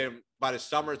get him by the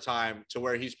summertime to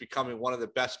where he's becoming one of the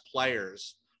best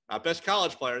players, not best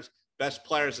college players, best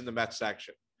players in the Met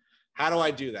section. How do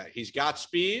I do that? He's got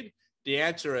speed. The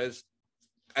answer is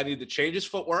I need to change his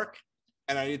footwork,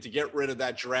 and I need to get rid of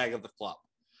that drag of the club.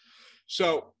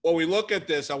 So when we look at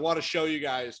this, I want to show you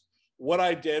guys what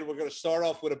I did. We're going to start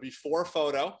off with a before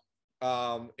photo.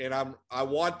 And I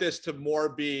want this to more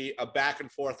be a back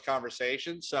and forth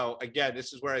conversation. So again,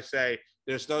 this is where I say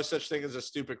there's no such thing as a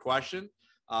stupid question.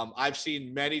 I've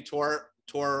seen many tour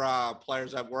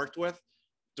players I've worked with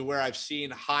to where I've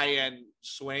seen high-end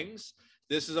swings.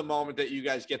 This is a moment that you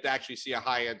guys get to actually see a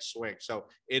high-end swing. So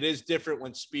it is different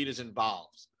when speed is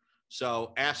involved.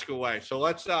 So ask away. So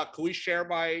let's, can we share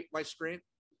my screen?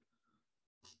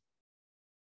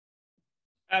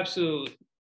 Absolutely.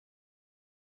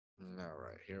 All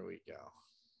right, here we go.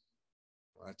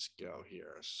 Let's go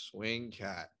here. Swing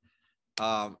cat.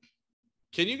 Can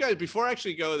you guys, before I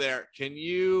actually go there,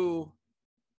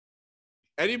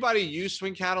 anybody use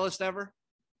Swing Catalyst ever?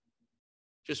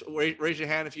 Just raise your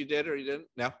hand if you did or you didn't.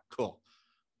 No? Cool.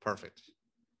 Perfect.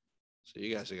 So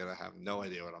you guys are going to have no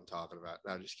idea what I'm talking about.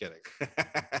 No, I'm just kidding.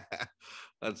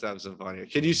 Let's have some fun here.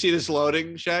 Can you see this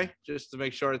loading, Shay? Just to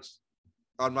make sure it's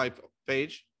on my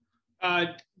page.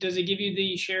 Does it give you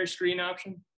the share screen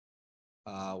option?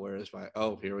 Where is my,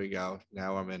 oh, here we go.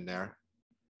 Now I'm in there.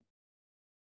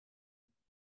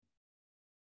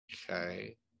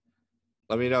 Okay.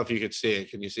 Let me know if you can see it.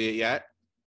 Can you see it yet?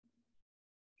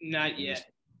 Not yet.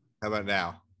 How about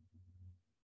now?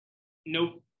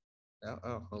 Nope.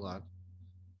 Oh, hold on.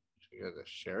 You got to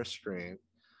share screen.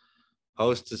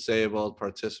 Host disabled,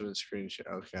 participant screen share.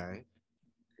 Okay.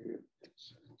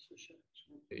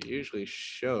 It usually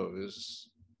shows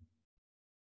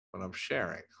when I'm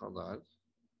sharing. Hold on.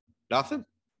 Nothing?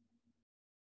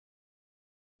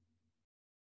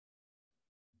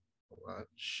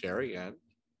 Share again.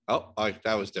 Oh,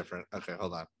 that was different. Okay,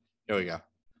 hold on. Here we go.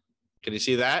 Can you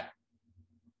see that?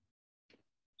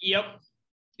 Yep.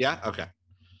 Yeah. Okay.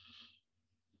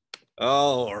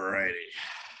 All righty.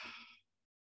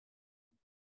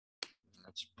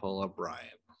 Let's pull up Ryan.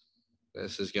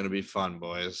 This is going to be fun,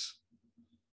 boys.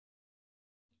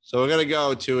 So we're going to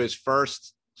go to his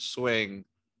first swing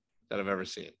that I've ever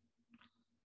seen.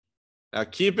 Now,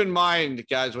 keep in mind,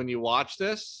 guys, when you watch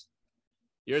this,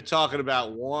 you're talking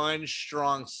about one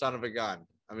strong son of a gun.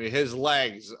 I mean, his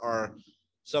legs are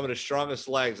some of the strongest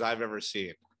legs I've ever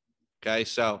seen. Okay,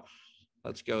 so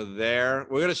let's go there.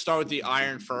 We're going to start with the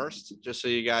iron first, just so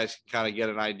you guys can kind of get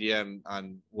an idea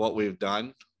on what we've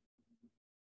done.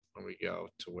 Let me go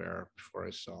to where before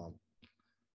I saw him.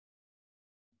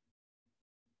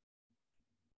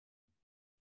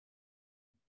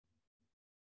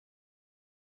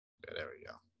 Okay, there we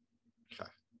go.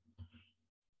 Okay.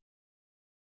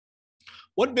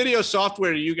 What video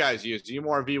software do you guys use? Do you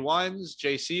more V1s,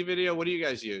 JC video? What do you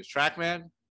guys use? TrackMan?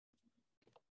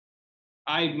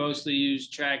 I mostly use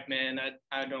TrackMan.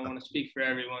 I don't want to speak for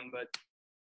everyone, but.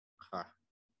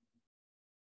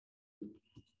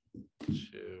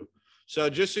 So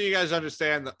just so you guys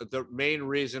understand, the main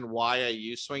reason why I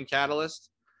use Swing Catalyst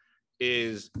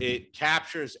is it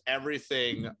captures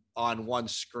everything on one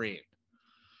screen.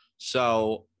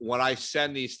 So when I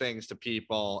send these things to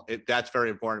people, that's very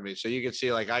important to me. So you can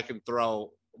see, like, I can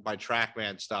throw my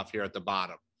TrackMan stuff here at the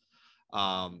bottom.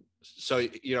 So,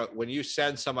 you know, when you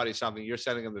send somebody something, you're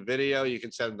sending them the video, you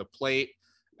can send them the plate,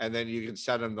 and then you can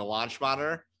send them the launch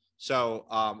monitor.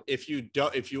 So if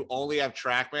you only have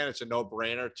TrackMan, it's a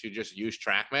no-brainer to just use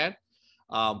TrackMan.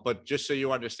 But just so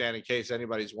you understand, in case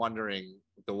anybody's wondering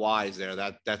the whys there,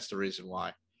 that's the reason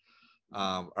why.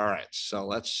 All right, so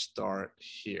let's start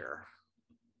here.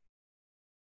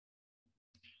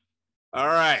 All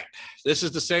right, this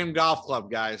is the same golf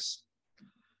club, guys.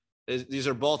 These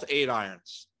are both 8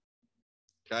 irons.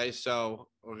 Okay, so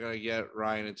we're gonna get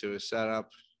Ryan into his setup.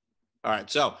 All right,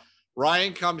 so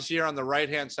Ryan comes here on the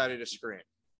right-hand side of the screen.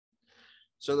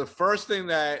 So the first thing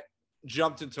that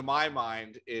jumped into my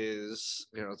mind is,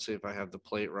 let's see if I have the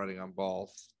plate running on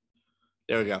both.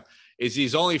 There we go. Is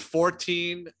he's only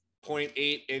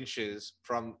 14.8 inches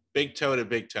from big toe to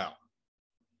big toe.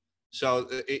 So,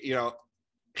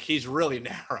 he's really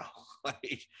narrow.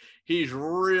 Like, he's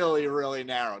really, really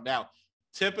narrow. Now,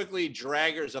 typically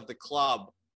draggers of the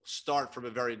club start from a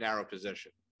very narrow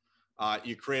position.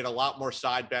 You create a lot more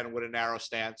side bend with a narrow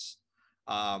stance.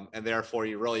 And therefore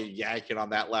you really yank it on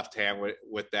that left hand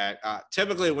with that.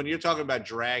 Typically when you're talking about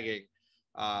dragging,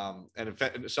 and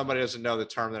if somebody doesn't know the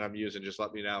term that I'm using, just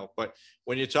let me know. But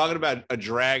when you're talking about a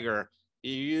dragger,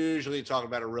 you usually talk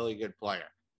about a really good player.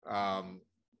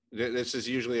 This is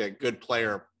usually a good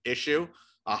player issue,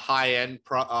 a high-end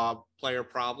player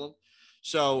problem.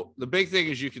 So the big thing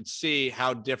is you can see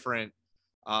how different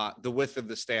the width of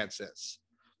the stance is.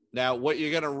 Now, what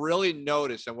you're going to really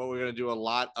notice, and what we're going to do a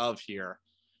lot of here,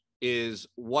 is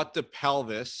what the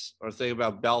pelvis, or think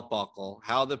about belt buckle,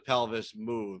 how the pelvis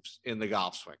moves in the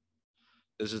golf swing.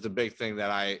 This is the big thing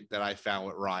that I found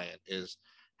with Ryan, is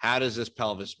how does this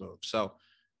pelvis move? So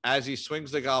as he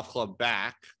swings the golf club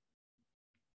back,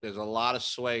 there's a lot of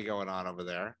sway going on over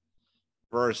there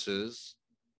versus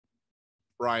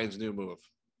Ryan's new move.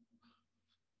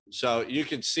 So you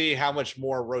can see how much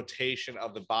more rotation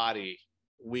of the body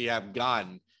we have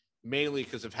gotten, mainly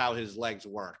because of how his legs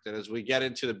work. And as we get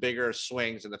into the bigger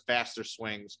swings and the faster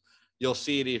swings, you'll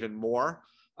see it even more.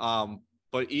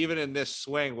 But even in this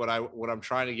swing, what I'm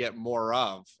trying to get more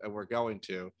of, and we're going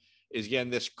to, is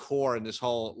getting this core and this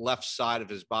whole left side of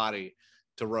his body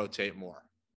to rotate more.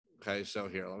 Okay, so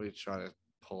here, let me try to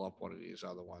pull up one of these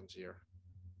other ones here.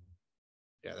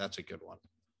 Yeah, that's a good one.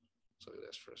 Let's look at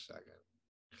this for a second.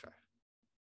 Okay.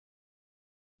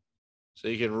 So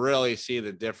you can really see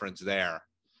the difference there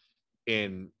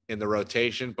in the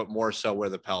rotation, but more so where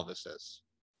the pelvis is.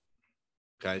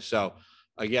 Okay, so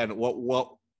again,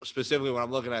 what specifically what I'm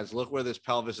looking at is, look where this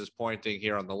pelvis is pointing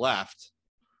here on the left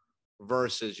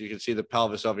versus you can see the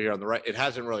pelvis over here on the right. It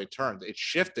hasn't really turned. It's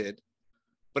shifted,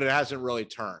 but it hasn't really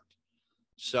turned.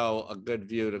 So a good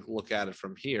view to look at it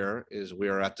from here is we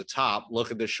are at the top.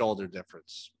 Look at the shoulder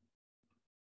difference.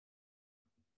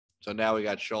 So now we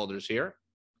got shoulders here,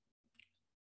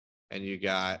 and you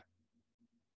got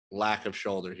lack of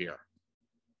shoulder here.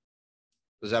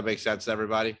 Does that make sense to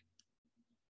everybody?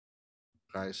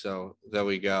 Okay, so there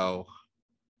we go.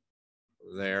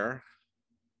 There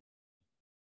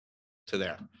to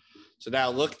there. So now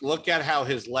look at how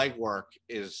his leg work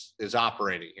is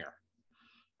operating here.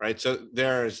 right? So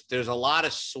there's a lot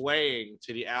of swaying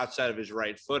to the outside of his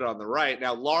right foot on the right.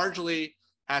 Now, largely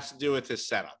has to do with his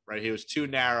setup, right? He was too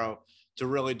narrow to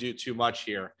really do too much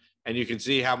here. And you can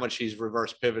see how much he's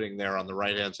reverse pivoting there on the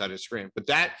right-hand side of the screen. But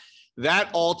that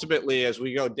ultimately, as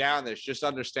we go down this, just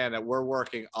understand that we're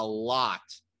working a lot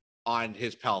on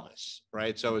his pelvis,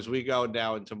 right? So as we go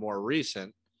down into more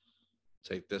recent,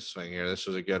 take this swing here. This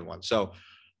was a good one. So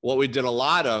what we did a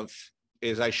lot of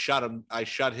is I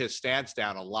shut his stance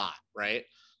down a lot, right?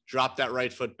 Drop that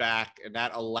right foot back, and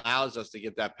that allows us to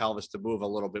get that pelvis to move a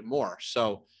little bit more.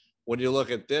 So when you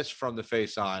look at this from the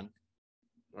face on,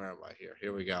 where am I here?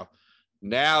 Here we go.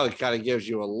 Now it kind of gives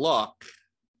you a look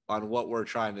on what we're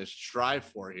trying to strive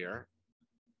for here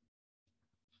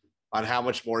on how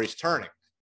much more he's turning.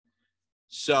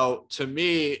 So to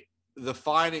me, the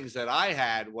findings that I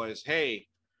had was, hey,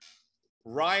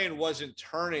 Ryan wasn't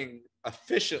turning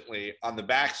efficiently on the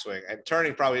backswing, and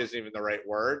turning probably isn't even the right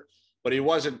word, but he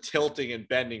wasn't tilting and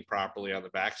bending properly on the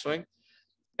backswing.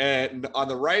 And on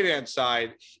the right-hand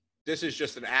side, this is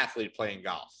just an athlete playing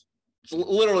golf. So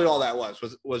literally all that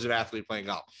was an athlete playing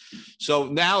golf. So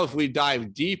now if we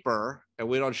dive deeper and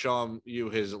we don't show you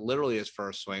his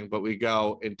first swing, but we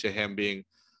go into him being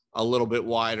a little bit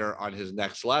wider on his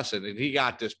next lesson. And he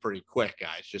got this pretty quick,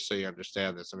 guys, just so you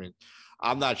understand this. I mean,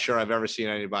 I'm not sure I've ever seen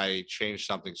anybody change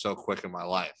something so quick in my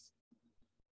life.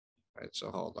 All right,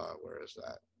 so hold on. Where is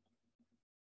that?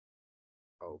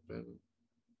 Open.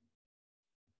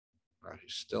 Oh,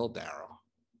 he's still narrow.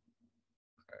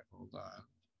 Okay, hold on.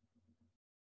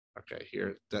 Okay,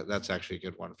 here, that's actually a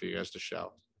good one for you guys to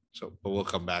show. So, but we'll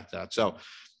come back to that. So,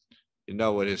 you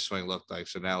know what his swing looked like.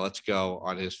 So now let's go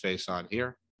on his face on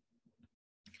here.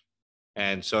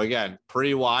 And so again,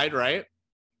 pretty wide, right?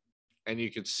 And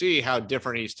you can see how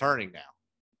different he's turning now.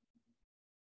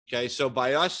 Okay, so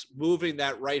by us moving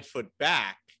that right foot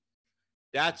back,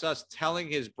 that's us telling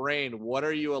his brain, what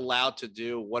are you allowed to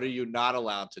do? What are you not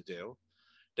allowed to do?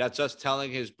 That's us telling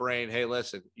his brain, hey,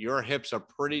 listen, your hips are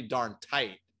pretty darn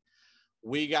tight.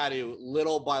 We got to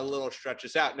little by little stretch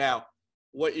this out. Now,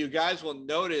 what you guys will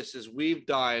notice is we've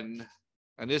done,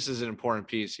 and this is an important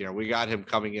piece here, we got him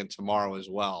coming in tomorrow as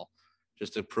well,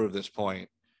 just to prove this point,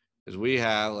 is we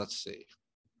have, let's see,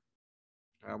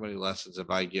 how many lessons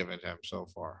have I given him so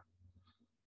far?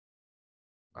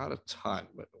 Not a ton,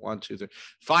 but 1, 2, 3,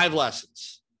 5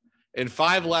 lessons. In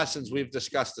 5 lessons, we've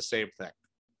discussed the same thing.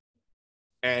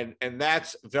 And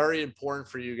that's very important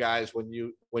for you guys when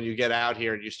you get out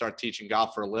here and you start teaching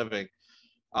golf for a living,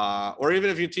 or even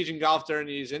if you're teaching golf during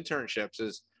these internships,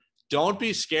 is don't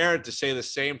be scared to say the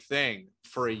same thing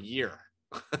for a year.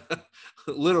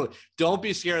 Literally, don't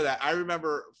be scared of that. I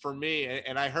remember for me,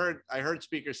 and I heard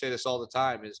speakers say this all the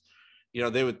time, is, you know,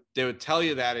 they would tell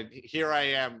you that, and here I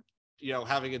am, you know,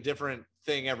 having a different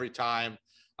thing every time.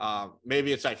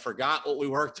 Maybe it's I forgot what we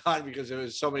worked on because there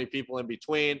was so many people in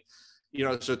between. You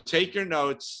know, so take your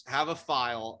notes, have a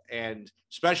file, and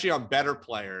especially on better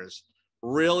players,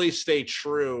 really stay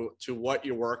true to what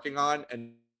you're working on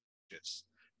and just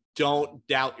don't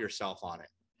doubt yourself on it.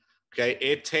 Okay.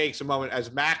 It takes a moment.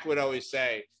 As Mac would always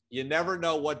say, you never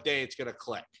know what day it's going to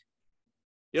click.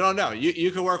 You don't know.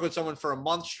 You can work with someone for a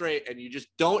month straight and you just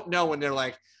don't know when they're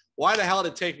like, why the hell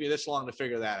did it take me this long to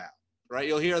figure that out? Right.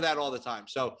 You'll hear that all the time.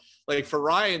 So like for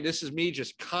Ryan, this is me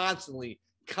just constantly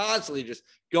just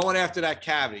going after that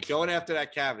cavity.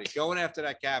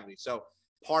 So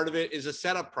part of it is a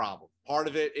setup problem. Part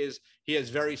of it is he has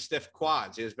very stiff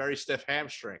quads. He has very stiff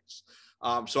hamstrings.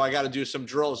 So I got to do some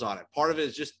drills on it. Part of it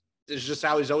is just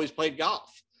how he's always played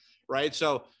golf, right?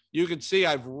 So you can see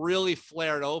I've really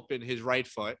flared open his right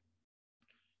foot.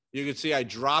 You can see I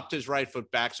dropped his right foot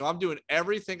back. So I'm doing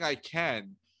everything I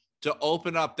can to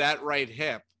open up that right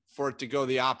hip for it to go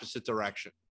the opposite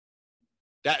direction.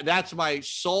 That's my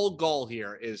sole goal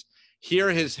here, is here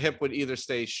his hip would either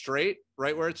stay straight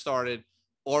right where it started,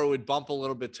 or it would bump a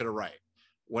little bit to the right.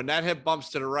 When that hip bumps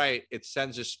to the right, it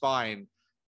sends his spine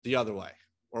the other way,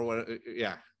 or when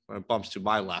it bumps to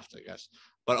my left, I guess,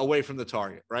 but away from the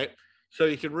target, right? So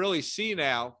you can really see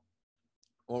now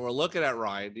when we're looking at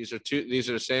Ryan, these are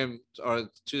the same, or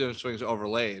 2 different swings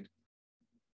overlaid.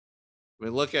 I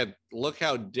mean, look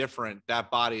how different that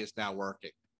body is now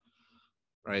working.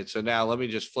 Right. So now let me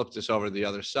just flip this over to the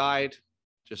other side,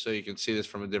 just so you can see this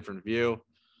from a different view.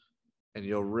 And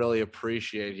you'll really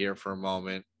appreciate here for a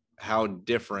moment how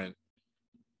different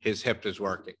his hip is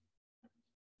working.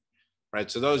 Right.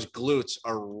 So those glutes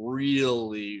are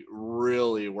really,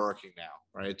 really working now.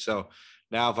 Right. So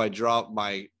now if I drop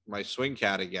my swing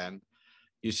cat again,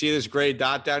 you see this gray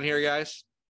dot down here, guys?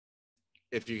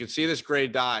 If you can see this gray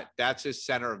dot, that's his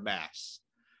center of mass.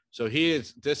 So he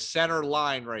is, this center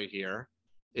line right here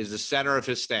is the center of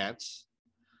his stance.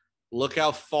 Look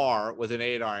how far with an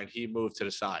 8-iron he moved to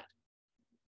the side.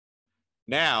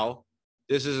 Now,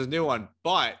 this is a new one,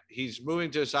 but he's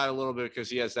moving to the side a little bit because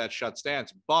he has that shut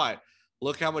stance. But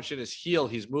look how much in his heel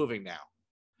he's moving now.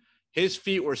 His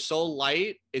feet were so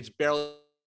light, it's barely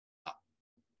up.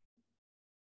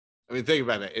 I mean, think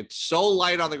about it. It's so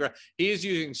light on the ground. He is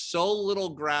using so little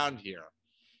ground here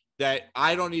that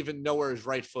I don't even know where his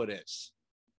right foot is.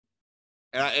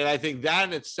 And I think that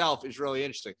in itself is really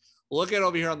interesting. Look at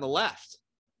over here on the left.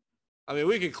 I mean,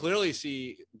 we can clearly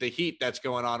see the heat that's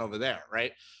going on over there,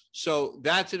 right? So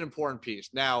that's an important piece.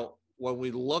 Now, when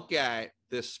we look at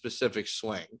this specific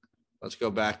swing, let's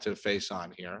go back to the face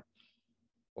on here.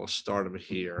 We'll start him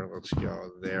here. Let's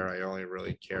go there. I only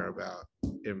really care about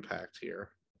impact here.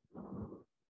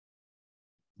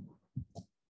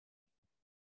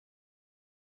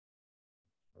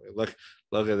 Look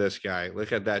at this guy.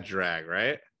 Look at that drag,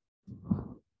 right?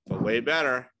 But way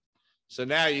better. So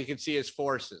now you can see his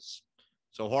forces.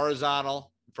 So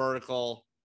horizontal, vertical,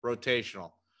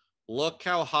 rotational. Look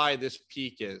how high this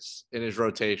peak is in his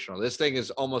rotational. This thing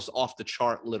is almost off the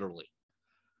chart, literally,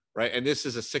 right? And this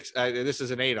is this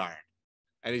is an 8-iron,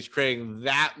 and he's creating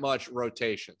that much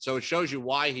rotation. So it shows you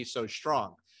why he's so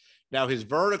strong. Now his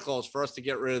verticals, for us to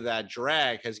get rid of that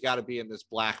drag, has got to be in this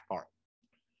black part.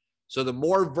 So the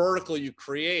more vertical you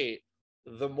create,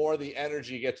 the more the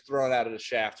energy gets thrown out of the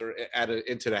shaft or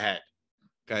into the head.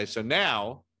 Okay, so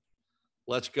now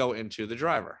let's go into the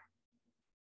driver.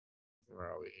 Where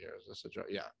are we here? Is this a driver?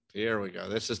 Yeah, here we go.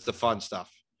 This is the fun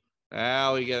stuff.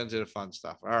 Now we get into the fun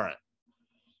stuff. All right.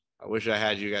 I wish I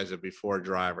had you guys a before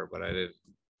driver, but I didn't.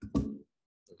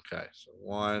 Okay, so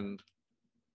 1,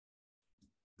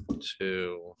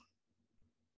 2.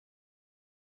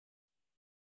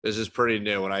 This is pretty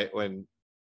new. When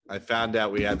I found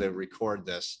out we had to record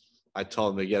this, I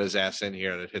told him to get his ass in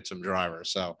here and hit some driver.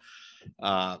 So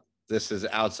this is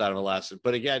outside of a lesson.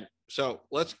 But again, so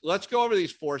let's go over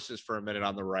these forces for a minute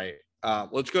on the right.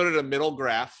 Let's go to the middle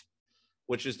graph,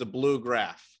 which is the blue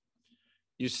graph.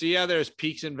 You see how there's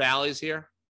peaks and valleys here?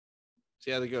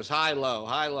 See how it goes high, low,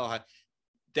 high, low, high.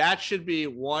 That should be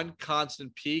one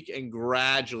constant peak and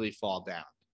gradually fall down.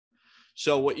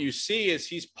 So what you see is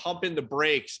he's pumping the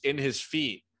brakes in his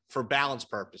feet for balance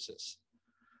purposes,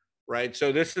 right?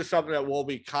 So this is something that we'll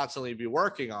be constantly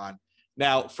working on.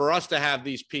 Now, for us to have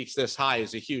these peaks this high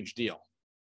is a huge deal,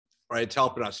 right? It's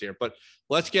helping us here. But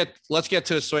let's get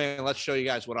to the swing and let's show you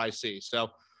guys what I see. So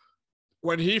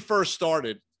when he first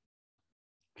started,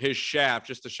 his shaft,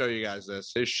 just to show you guys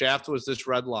this, his shaft was this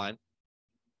red line.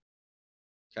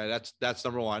 Okay, that's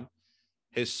number one.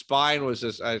 His spine was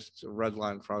this red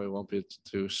line, probably won't be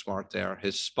too smart there.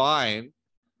 His spine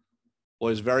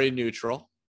was very neutral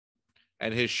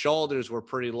and his shoulders were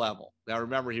pretty level. Now,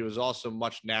 remember, he was also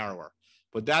much narrower,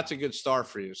 but that's a good start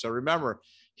for you. So remember,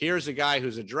 here's a guy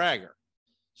who's a dragger.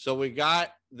 So we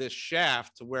got this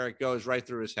shaft to where it goes right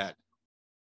through his head.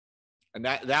 And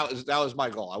that was my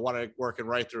goal. I wanted it working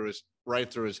right through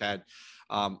his head.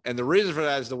 And the reason for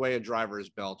that is the way a driver is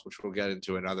built, which we'll get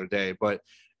into another day. But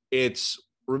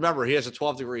remember, he has a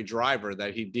 12-degree driver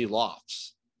that he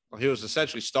de-lofts. He was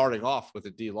essentially starting off with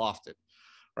a de-lofted,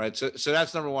 right? So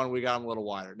that's number one. We got him a little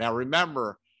wider. Now,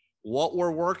 remember, what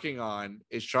we're working on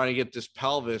is trying to get this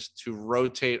pelvis to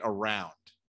rotate around,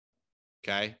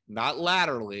 okay? Not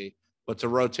laterally, but to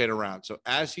rotate around. So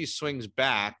as he swings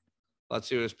back, let's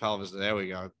see what his pelvis is. There we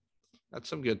go. That's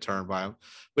some good turn by him.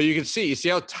 But you see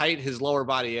how tight his lower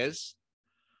body is,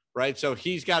 right? So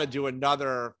he's got to do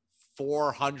another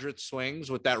 400 swings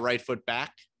with that right foot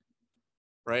back,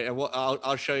 right? And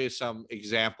I'll show you some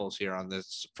examples here on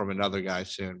this from another guy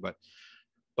soon. But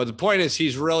the point is,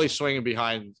 he's really swinging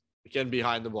getting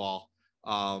behind the ball.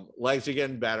 Legs are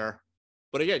getting better.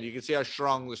 But again, you can see how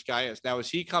strong this guy is. Now, as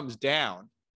he comes down,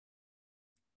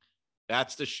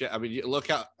 that's the shit. I mean, look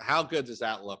how good does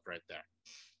that look right there?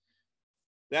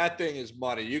 That thing is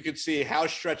money. You can see how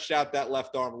stretched out that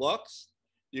left arm looks.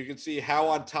 You can see how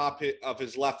on top of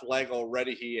his left leg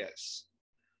already he is.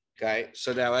 Okay.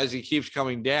 So now as he keeps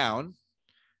coming down,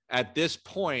 at this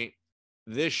point,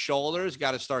 this shoulder's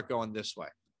got to start going this way.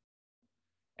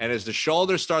 And as the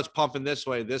shoulder starts pumping this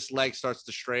way, this leg starts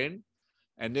to strain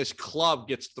and this club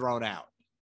gets thrown out,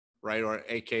 right? Or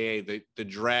AKA the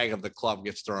drag of the club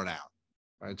gets thrown out,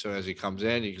 right? So as he comes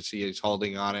in, you can see he's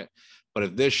holding on it. But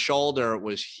if this shoulder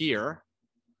was here,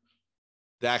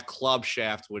 that club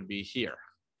shaft would be here.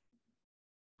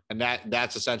 And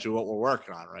that's essentially what we're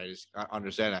working on, right? Is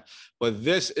understand that. But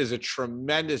this is a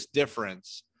tremendous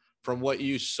difference from what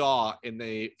you saw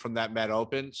from that Met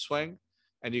Open swing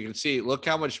And you can see, look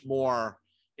how much more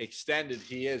extended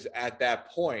he is at that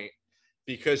point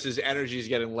because his energy is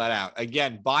getting let out.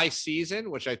 Again, by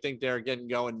season, which I think they're getting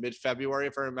going mid-February,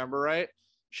 if I remember right.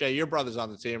 Shay, your brother's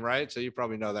on the team, right? So you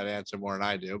probably know that answer more than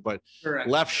I do. But Correct.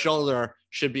 Left shoulder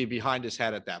should be behind his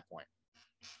head at that point.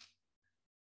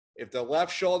 If the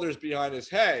left shoulder is behind his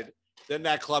head, then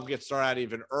that club gets thrown out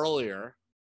even earlier.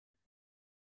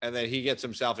 And then he gets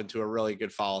himself into a really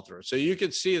good follow-through. So you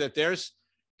can see that there's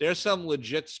some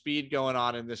legit speed going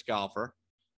on in this golfer.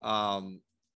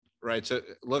 Right. So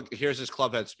look, here's his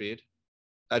club head speed.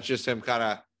 That's just him kind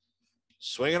of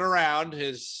swinging around.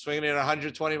 His swinging at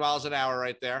 120 miles an hour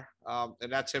right there.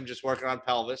 And that's him just working on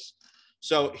pelvis.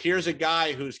 So here's a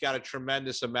guy who's got a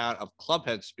tremendous amount of club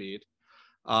head speed.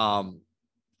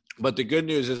 But the good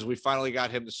news is we finally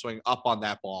got him to swing up on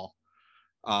that ball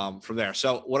from there.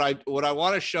 So what I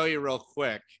want to show you real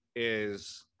quick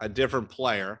is a different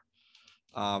player.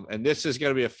 And this is going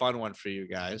to be a fun one for you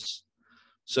guys.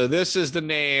 So this is the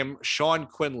name Sean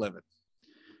Quinlivan.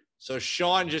 So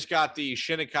Sean just got the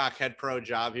Shinnecock head pro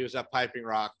job. He was at Piping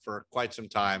Rock for quite some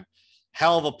time.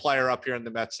 Hell of a player up here in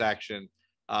the Met section.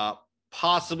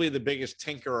 Possibly the biggest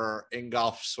tinkerer in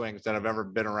golf swings that I've ever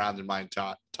been around in my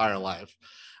entire life.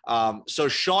 So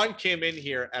Sean came in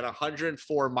here at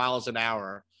 104 miles an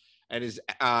hour, and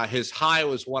his high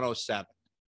was 107.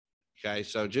 Okay,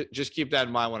 so just keep that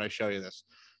in mind when I show you this.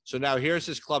 So now here's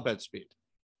his club head speed.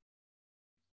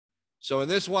 So in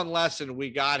this one lesson, we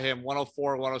got him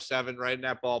 104, 107, right in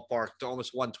that ballpark to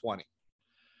almost 120.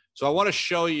 So I want to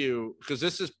show you, because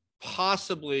this is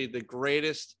possibly the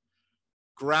greatest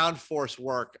ground force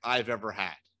work I've ever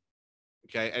had.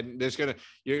 Okay. And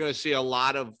you're going to see a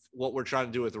lot of what we're trying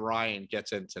to do with Ryan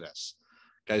gets into this.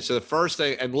 Okay. So the first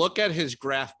thing, and look at his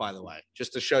graph, by the way,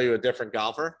 just to show you a different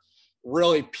golfer,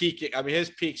 really peaking. I mean,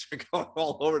 his peaks are going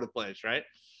all over the place, right?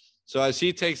 So as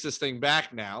he takes this thing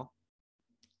back now,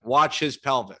 watch his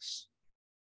pelvis.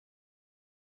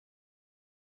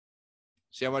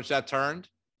 See how much that turned?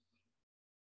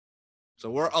 So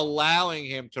we're allowing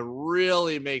him to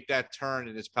really make that turn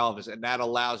in his pelvis, and that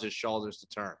allows his shoulders to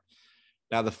turn.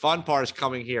 Now, the fun part is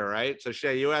coming here, right? So,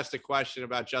 Shay, you asked a question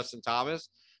about Justin Thomas.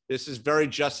 This is very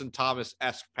Justin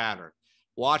Thomas-esque pattern.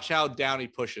 Watch how down he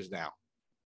pushes now.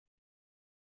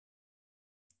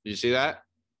 Do you see that?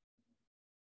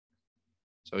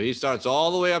 So he starts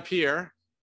all the way up here.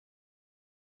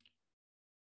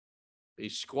 He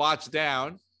squats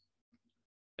down.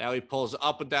 Now he pulls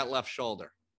up with that left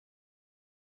shoulder.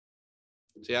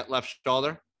 See that left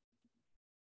shoulder?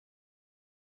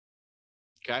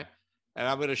 Okay. And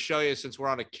I'm going to show you, since we're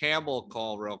on a Campbell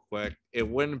call real quick, it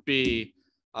wouldn't be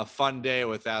a fun day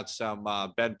without some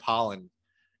Ben Pollan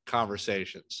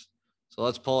conversations. So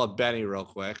let's pull up Benny real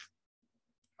quick.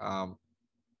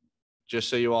 Just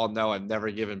so you all know, I've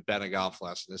never given Ben a golf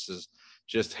lesson. This is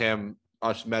just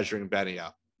us measuring Benny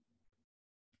up.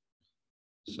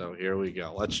 So here we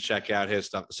go. Let's check out his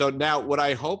stuff. So now what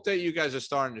I hope that you guys are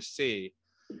starting to see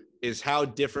is how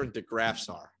different the graphs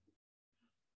are.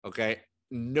 Okay.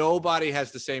 Nobody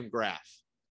has the same graph.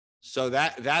 So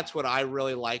that's what I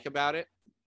really like about it.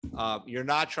 You're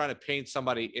not trying to paint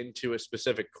somebody into a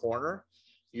specific corner.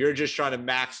 You're just trying to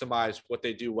maximize what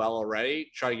they do well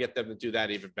already, try to get them to do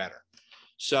that even better.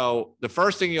 So the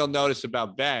first thing you'll notice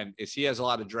about Ben is he has a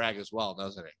lot of drag as well,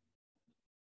 doesn't he?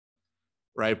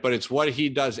 Right. But it's what he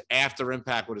does after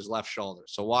impact with his left shoulder.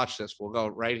 So watch this. We'll go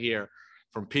right here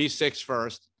from P6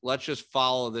 first. Let's just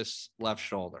follow this left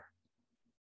shoulder.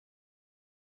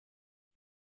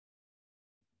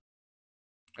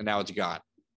 And now it's gone.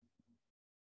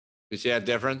 You see that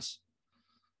difference?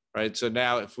 Right. So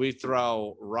now if we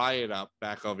throw Ryan up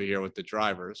back over here with the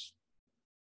drivers,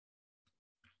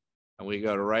 and we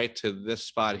go right to this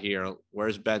spot here,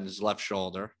 where's Ben's left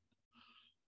shoulder?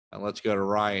 And let's go to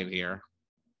Ryan here.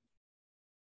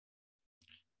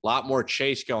 A lot more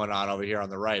chase going on over here on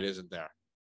the right, isn't there?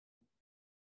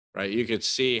 Right. You could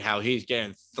see how he's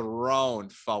getting thrown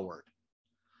forward,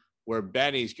 where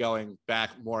Benny's going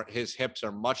back more. His hips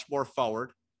are much more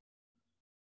forward,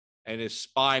 and his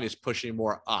spine is pushing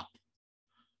more up.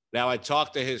 Now, I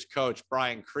talked to his coach,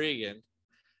 Brian Cregan,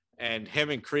 and him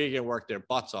and Cregan worked their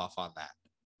butts off on that.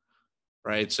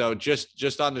 Right. So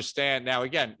just understand now,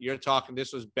 again, you're talking,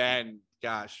 this was Ben,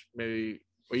 gosh, maybe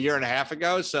a year and a half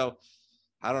ago. So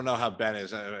I don't know how Ben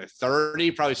is,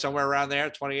 30, probably somewhere around there,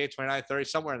 28, 29, 30,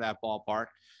 somewhere in that ballpark.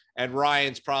 And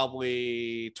Ryan's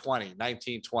probably 20,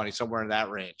 19, 20, somewhere in that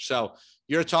range. So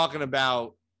you're talking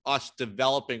about us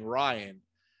developing Ryan,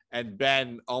 and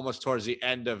Ben almost towards the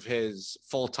end of his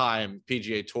full-time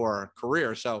PGA Tour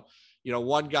career. So, you know,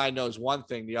 one guy knows one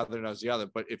thing, the other knows the other.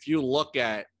 But if you look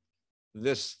at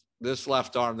this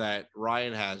left arm that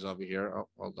Ryan has over here. Oh,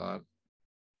 hold on.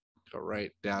 Go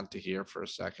right down to here for a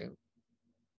second.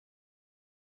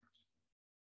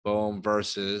 Boom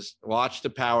versus. Watch the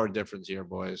power difference here,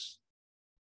 boys.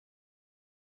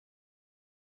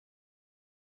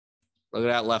 Look at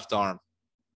that left arm.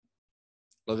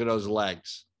 Look at those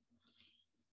legs.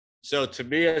 So to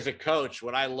me as a coach,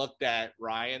 when I looked at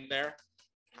Ryan there,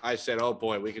 I said, oh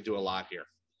boy, we could do a lot here.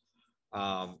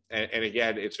 And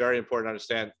again, it's very important to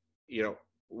understand,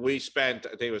 we spent, I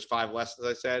think it was 5 lessons,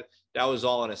 I said. That was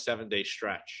all in a 7-day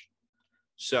stretch.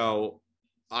 So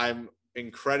I'm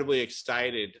incredibly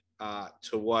excited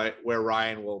to where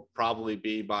Ryan will probably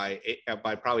be by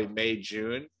probably May,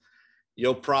 June.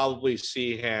 You'll probably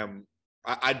see him.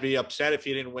 I'd be upset if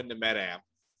he didn't win the Met-Am.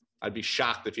 I'd be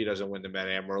shocked if he doesn't win the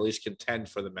Met-Am, or at least contend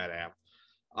for the Met-Am.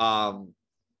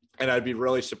 And I'd be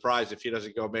really surprised if he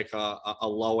doesn't go make a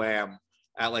low am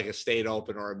at like a state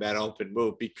open or a Met Open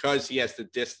move, because he has the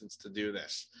distance to do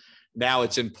this. Now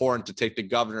it's important to take the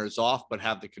governors off, but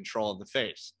have the control of the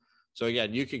face. So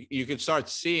again, you can start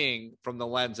seeing from the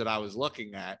lens that I was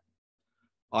looking at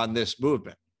on this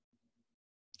movement.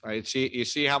 Right? You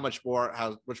see how much more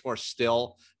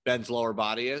still Ben's lower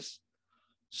body is.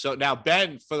 So now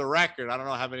Ben, for the record, I don't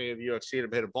know how many of you have seen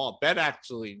him hit a ball. Ben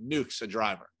actually nukes a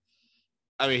driver.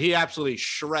 I mean, he absolutely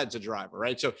shreds a driver,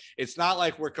 right? So it's not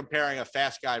like we're comparing a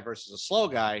fast guy versus a slow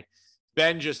guy.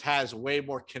 Ben just has way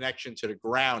more connection to the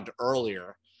ground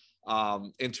earlier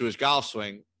into his golf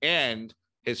swing, and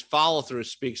his follow through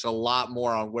speaks a lot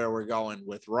more on where we're going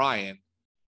with Ryan.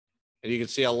 And you can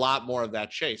see a lot more of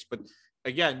that chase. But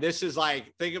again, this is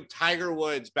like, think of Tiger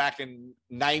Woods back in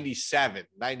 96,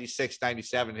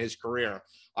 97, his career,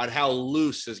 on how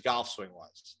loose his golf swing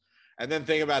was. And then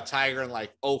think about Tiger in like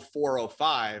 04,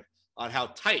 05 on how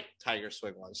tight Tiger's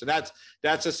swing was. So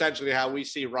that's essentially how we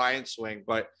see Ryan swing.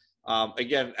 But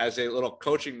again, as a little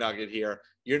coaching nugget here,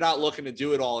 you're not looking to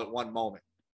do it all at one moment,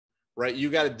 right? You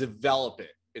got to develop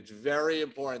it. It's very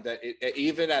important that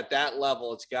even at that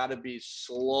level, it's got to be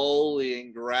slowly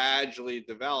and gradually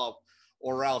developed,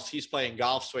 or else he's playing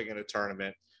golf swing in a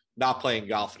tournament, not playing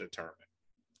golf in a tournament.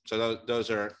 So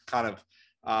those are kind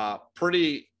of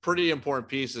pretty important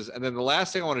pieces. And then the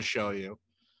last thing I want to show you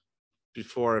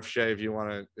before, if Shay, if you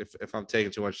want to, if I'm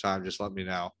taking too much time, just let me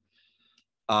know.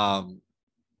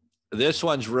 This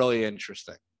one's really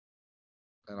interesting,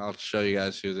 and I'll show you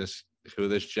guys who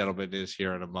this gentleman is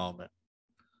here in a moment.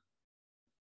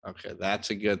 Okay,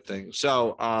 that's a good thing.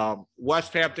 So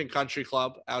West Hampton Country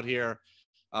Club out here,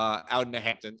 out in the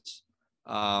Hamptons,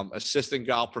 assistant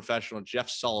golf professional Jeff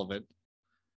Sullivan.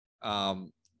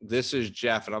 This is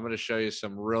Jeff, and I'm going to show you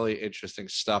some really interesting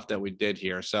stuff that we did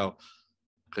here. So,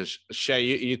 because Shay,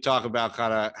 you talk about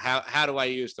kind of how do I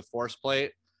use the force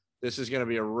plate? This is going to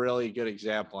be a really good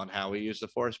example on how we use the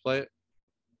force plate.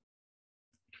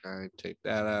 Okay, take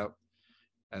that out,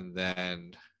 and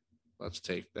then let's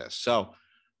take this. So,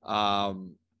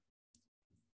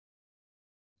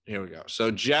 here we go.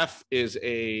 So Jeff is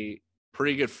a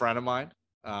pretty good friend of mine,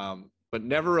 but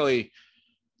never really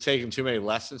taken too many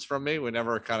lessons from me. We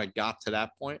never kind of got to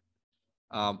that point.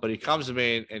 But he comes to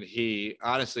me and he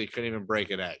honestly couldn't even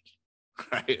break an egg.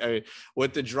 Right? I mean,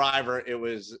 with the driver, it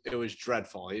was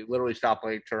dreadful. He literally stopped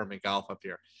playing tournament golf up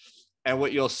here. And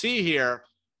what you'll see here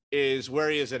is where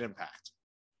he is at impact.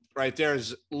 Right?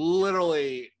 There's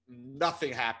literally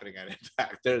nothing happening at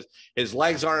impact. His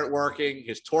legs aren't working,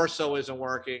 his torso isn't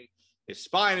working, his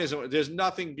spine isn't. There's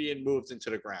nothing being moved into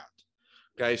the ground.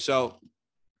 Okay, so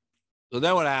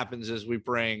then what happens is we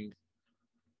bring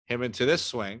him into this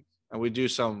swing and we do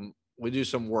some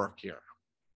work here.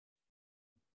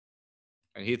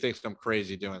 And he thinks I'm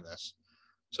crazy doing this.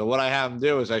 So what I have him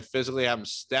do is I physically have him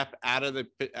step out of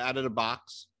the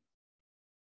box,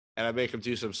 and I make him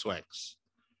do some swings.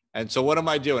 And so what am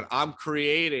I doing? I'm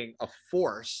creating a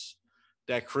force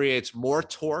that creates more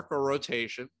torque or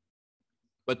rotation,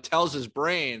 but tells his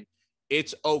brain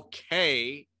it's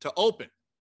okay to open.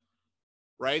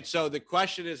 Right? So the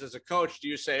question is, as a coach, do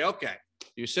you say, okay,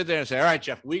 you sit there and say, all right,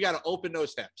 Jeff, we got to open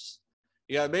those hips.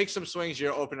 You got to make some swings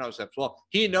here, open those hips. Well,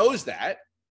 he knows that.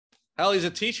 Hell, he's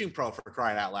a teaching pro, for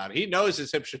crying out loud. He knows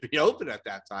his hips should be open at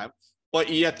that time, but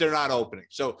yet they're not opening.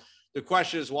 So the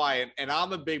question is why, and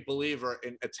I'm a big believer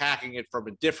in attacking it from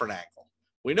a different angle.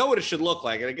 We know what it should look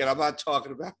like. And again, I'm not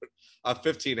talking about a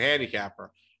 15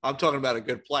 handicapper. I'm talking about a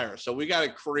good player. So we got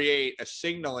to create a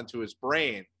signal into his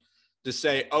brain to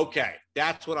say, okay,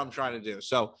 that's what I'm trying to do.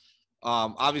 So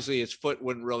obviously his foot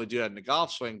wouldn't really do that in the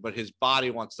golf swing, but his body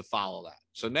wants to follow that.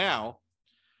 So now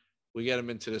we get him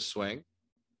into the swing.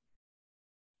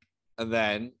 And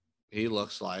then he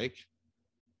looks like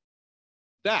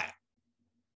that.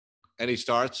 and he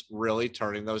starts really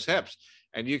turning those hips.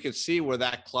 And you can see where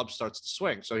that club starts to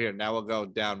swing. So here, now we'll go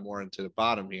down more into the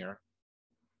bottom here.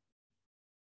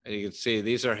 And you can see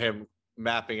these are him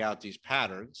mapping out these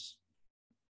patterns.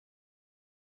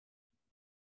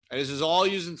 And this is all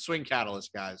using swing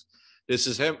catalyst, guys. This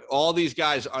is him, all these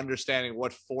guys understanding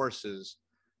what forces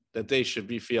that they should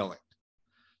be feeling.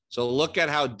 So look at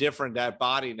how different that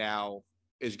body now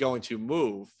is going to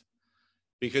move,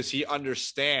 because he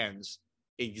understands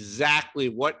exactly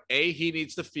what he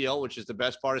needs to feel, which is the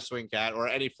best part of swing cat or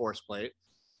any force plate.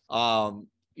 You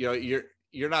know,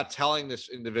 you're not telling this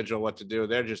individual what to do.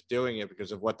 They're just doing it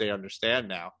because of what they understand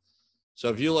now. So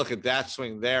if you look at that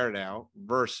swing there now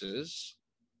versus,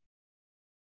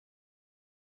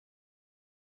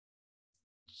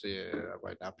 see, that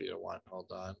might not be the one.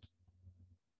 Hold on.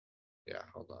 Yeah,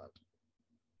 hold on.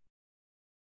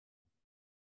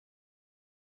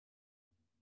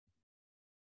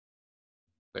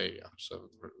 There you go. So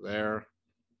there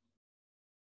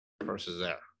versus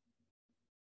there.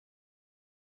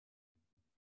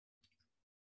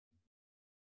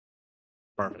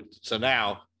 Perfect. So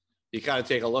now you kind of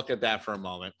take a look at that for a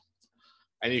moment,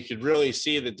 and you could really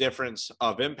see the difference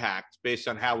of impact based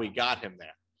on how we got him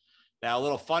there. Now, a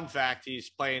little fun fact, he's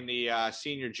playing the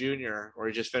senior junior, or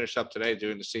he just finished up today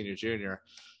doing the senior junior,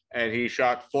 and he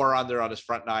shot 4 under on his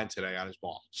front 9 today on his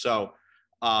ball. So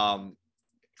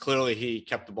clearly he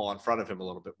kept the ball in front of him a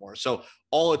little bit more. So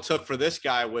all it took for this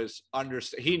guy was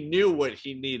he knew what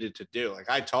he needed to do. Like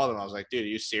I told him, I was like, dude, are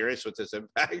you serious with this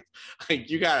impact? Like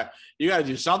you gotta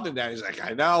do something then. He's like,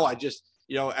 I know, I just,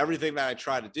 you know, everything that I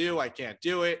try to do, I can't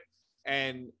do it.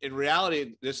 And in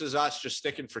reality, this is us just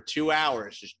sticking for 2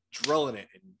 hours, just drilling it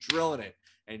and drilling it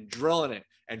and drilling it,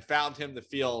 and found him the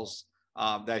feels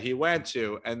that he went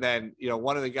to. And then, you know,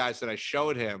 one of the guys that I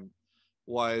showed him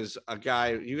was a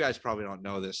guy, you guys probably don't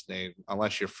know this name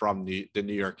unless you're from the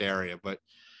New York area, but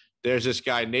there's this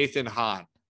guy, Nathan Hahn.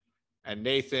 And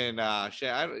Nathan,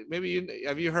 maybe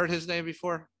have you heard his name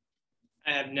before?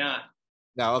 I have not.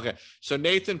 No, okay. So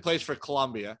Nathan plays for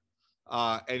Columbia,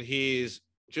 and he's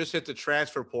just hit the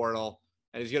transfer portal,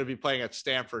 and he's going to be playing at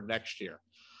Stanford next year.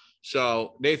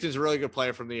 So Nathan's a really good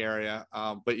player from the area,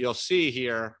 but you'll see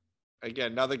here,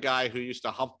 again, another guy who used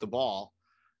to hump the ball,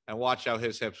 and watch how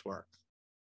his hips work.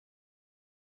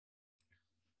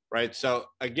 Right. So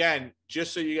again,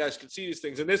 just so you guys can see these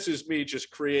things, and this is me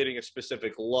just creating a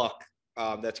specific look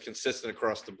that's consistent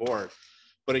across the board.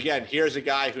 But again, here's a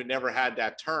guy who never had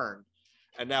that turn.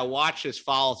 And now watch his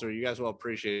follow through. You guys will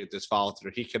appreciate this follow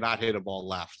through. He cannot hit a ball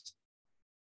left.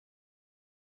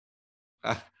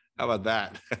 How about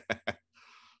that?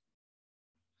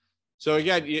 So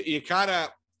again, you kind of,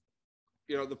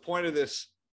 you know, the point of this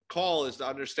call is to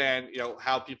understand, you know,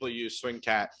 how people use swing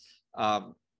cat.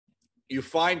 You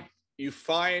find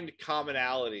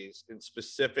commonalities in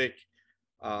specific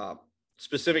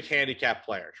handicap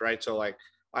players, right? So like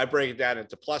I break it down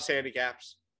into plus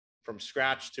handicaps from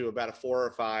scratch to about a 4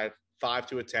 or 5, 5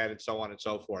 to a 10, and so on and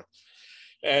so forth.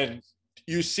 And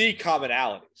you see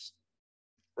commonalities,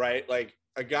 right? Like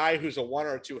a guy who's a 1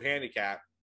 or a 2 handicap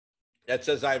that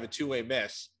says I have a 2-way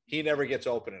miss, he never gets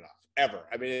open enough, ever.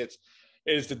 I mean, it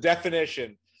is the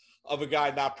definition of a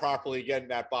guy not properly getting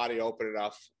that body open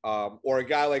enough, or a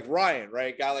guy like Ryan,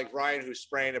 right? A guy like Ryan who's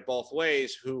spraying it both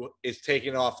ways, who is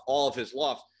taking off all of his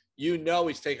loft. You know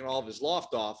he's taking all of his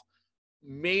loft off,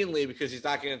 mainly because he's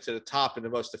not getting to the top in the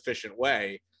most efficient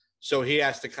way. So he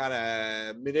has to kind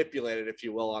of manipulate it, if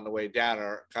you will, on the way down,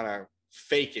 or kind of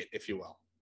fake it, if you will.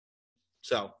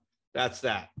 So that's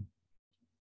that.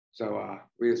 So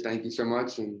we just thank you so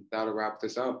much, and that'll wrap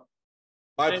this up.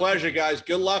 My pleasure, guys.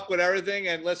 Good luck with everything.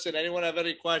 And listen, anyone have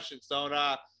any questions, don't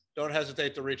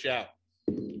hesitate to reach out.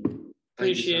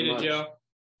 Appreciate it, Joe.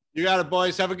 You got it,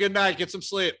 boys. Have a good night. Get some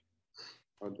sleep.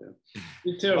 Okay.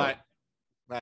 You too. Bye.